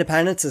Declaration of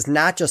Independence is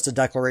not just a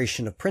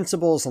declaration of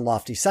principles and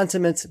lofty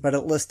sentiments, but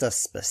it lists a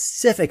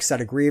specific set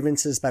of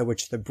grievances by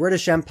which the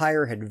British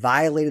Empire had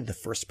violated the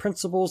first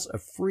principles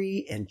of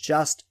free and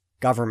just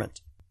government.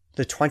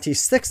 The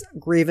 26th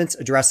grievance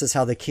addresses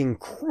how the king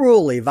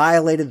cruelly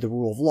violated the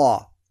rule of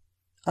law,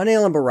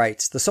 unalienable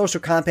rights, the social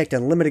compact,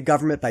 and limited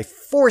government by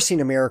forcing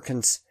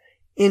Americans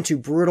into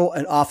brutal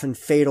and often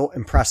fatal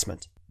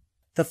impressment.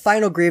 The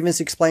final grievance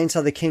explains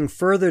how the king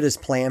furthered his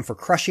plan for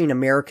crushing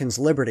Americans'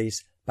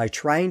 liberties by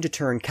trying to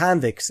turn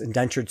convicts,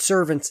 indentured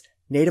servants,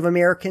 Native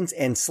Americans,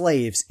 and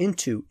slaves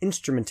into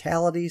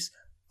instrumentalities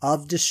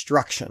of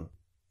destruction.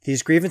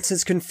 These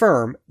grievances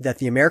confirm that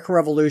the American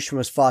Revolution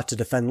was fought to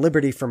defend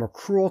liberty from a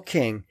cruel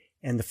king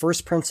and the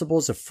first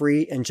principles of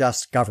free and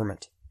just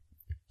government.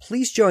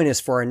 Please join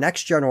us for our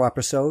next general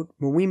episode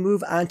when we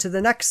move on to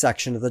the next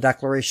section of the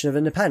Declaration of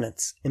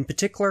Independence. In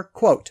particular,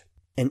 quote,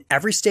 "In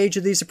every stage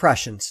of these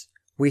oppressions,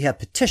 we have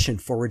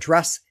petitioned for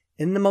redress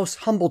in the most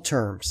humble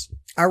terms.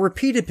 Our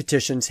repeated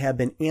petitions have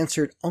been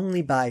answered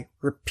only by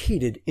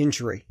repeated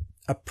injury.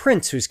 A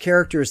prince whose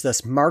character is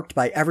thus marked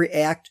by every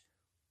act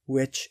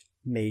which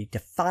may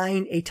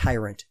define a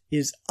tyrant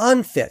is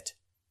unfit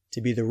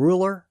to be the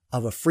ruler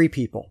of a free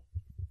people.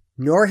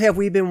 Nor have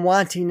we been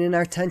wanting in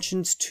our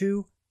attentions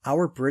to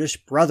our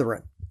British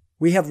brethren.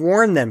 We have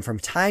warned them from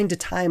time to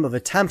time of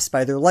attempts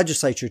by their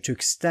legislature to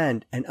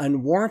extend an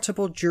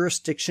unwarrantable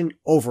jurisdiction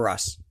over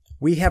us.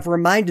 We have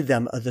reminded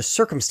them of the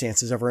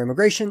circumstances of our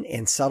immigration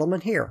and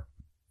settlement here.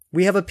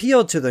 We have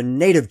appealed to their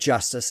native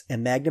justice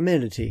and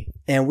magnanimity,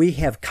 and we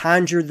have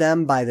conjured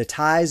them by the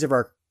ties of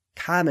our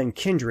common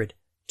kindred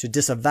to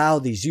disavow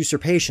these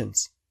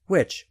usurpations,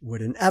 which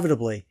would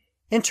inevitably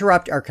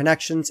interrupt our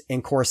connections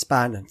and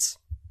correspondence.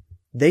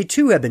 They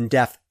too have been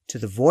deaf to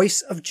the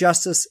voice of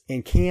justice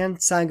and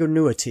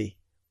consanguinity.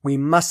 We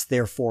must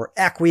therefore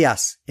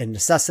acquiesce in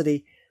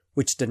necessity,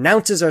 which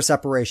denounces our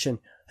separation,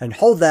 and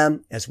hold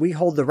them as we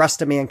hold the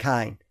rest of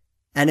mankind,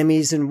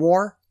 enemies in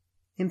war,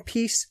 in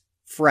peace,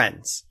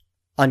 friends."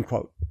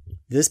 Unquote.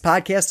 This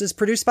podcast is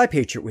produced by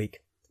Patriot Week.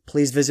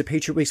 Please visit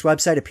Patriot Week's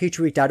website at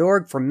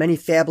patriotweek.org for many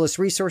fabulous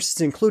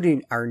resources,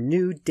 including our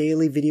new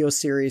daily video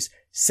series,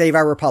 Save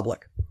Our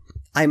Republic.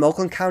 I'm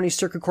Oakland County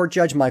Circuit Court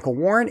Judge Michael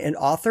Warren and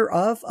author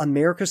of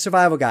America's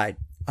Survival Guide.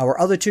 Our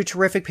other two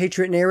terrific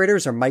Patriot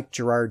narrators are Mike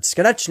Gerard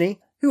Skonechny,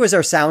 who is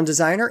our sound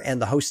designer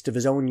and the host of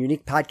his own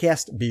unique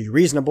podcast, Be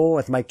Reasonable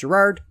with Mike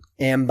Gerard,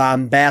 and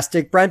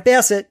bombastic Brent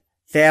Bassett,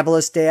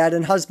 fabulous dad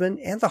and husband,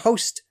 and the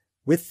host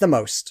with the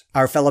most.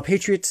 Our fellow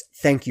Patriots,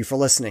 thank you for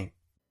listening.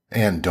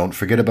 And don't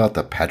forget about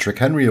the Patrick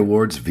Henry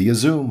Awards via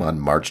Zoom on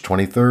March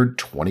 23rd,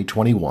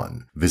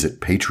 2021.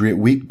 Visit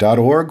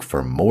patriotweek.org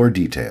for more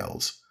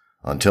details.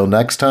 Until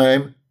next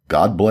time,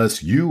 God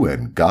bless you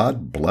and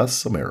God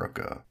bless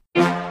America.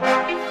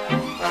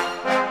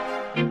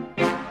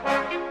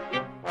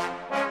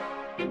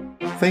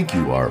 Thank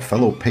you, our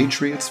fellow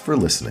patriots, for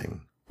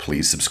listening.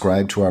 Please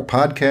subscribe to our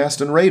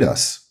podcast and rate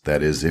us.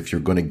 That is, if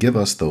you're going to give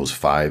us those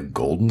 5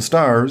 golden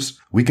stars.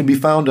 We can be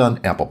found on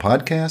Apple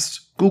Podcasts,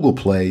 Google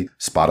Play,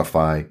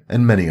 Spotify,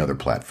 and many other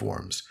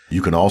platforms.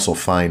 You can also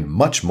find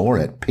much more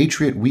at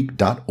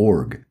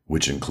patriotweek.org,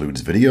 which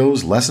includes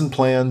videos, lesson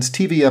plans,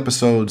 TV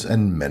episodes,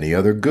 and many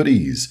other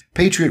goodies.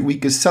 Patriot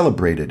Week is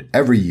celebrated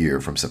every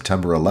year from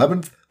September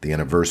 11th, the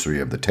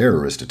anniversary of the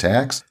terrorist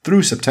attacks,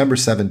 through September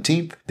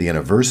 17th, the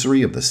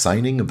anniversary of the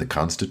signing of the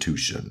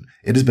Constitution.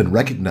 It has been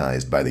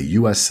recognized by the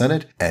U.S.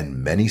 Senate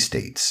and many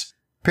states.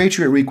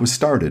 Patriot Week was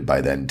started by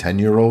then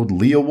 10-year-old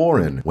Leah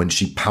Warren when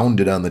she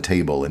pounded on the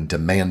table and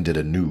demanded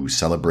a new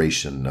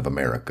celebration of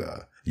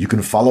America. You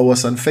can follow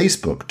us on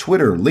Facebook,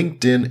 Twitter,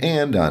 LinkedIn,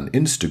 and on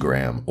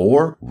Instagram,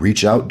 or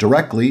reach out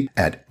directly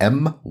at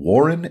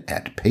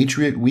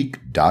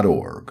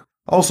mwarren@patriotweek.org.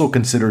 Also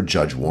consider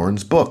Judge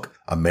Warren's book,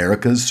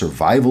 America's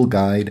Survival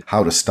Guide,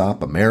 How to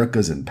Stop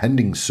America's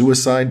Impending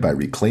Suicide by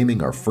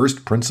Reclaiming Our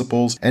First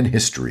Principles and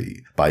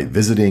History, by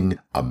visiting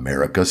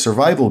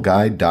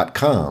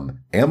americasurvivalguide.com,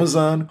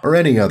 Amazon, or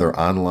any other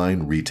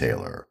online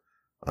retailer.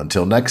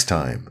 Until next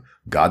time,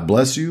 God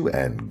bless you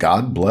and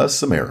God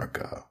bless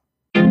America.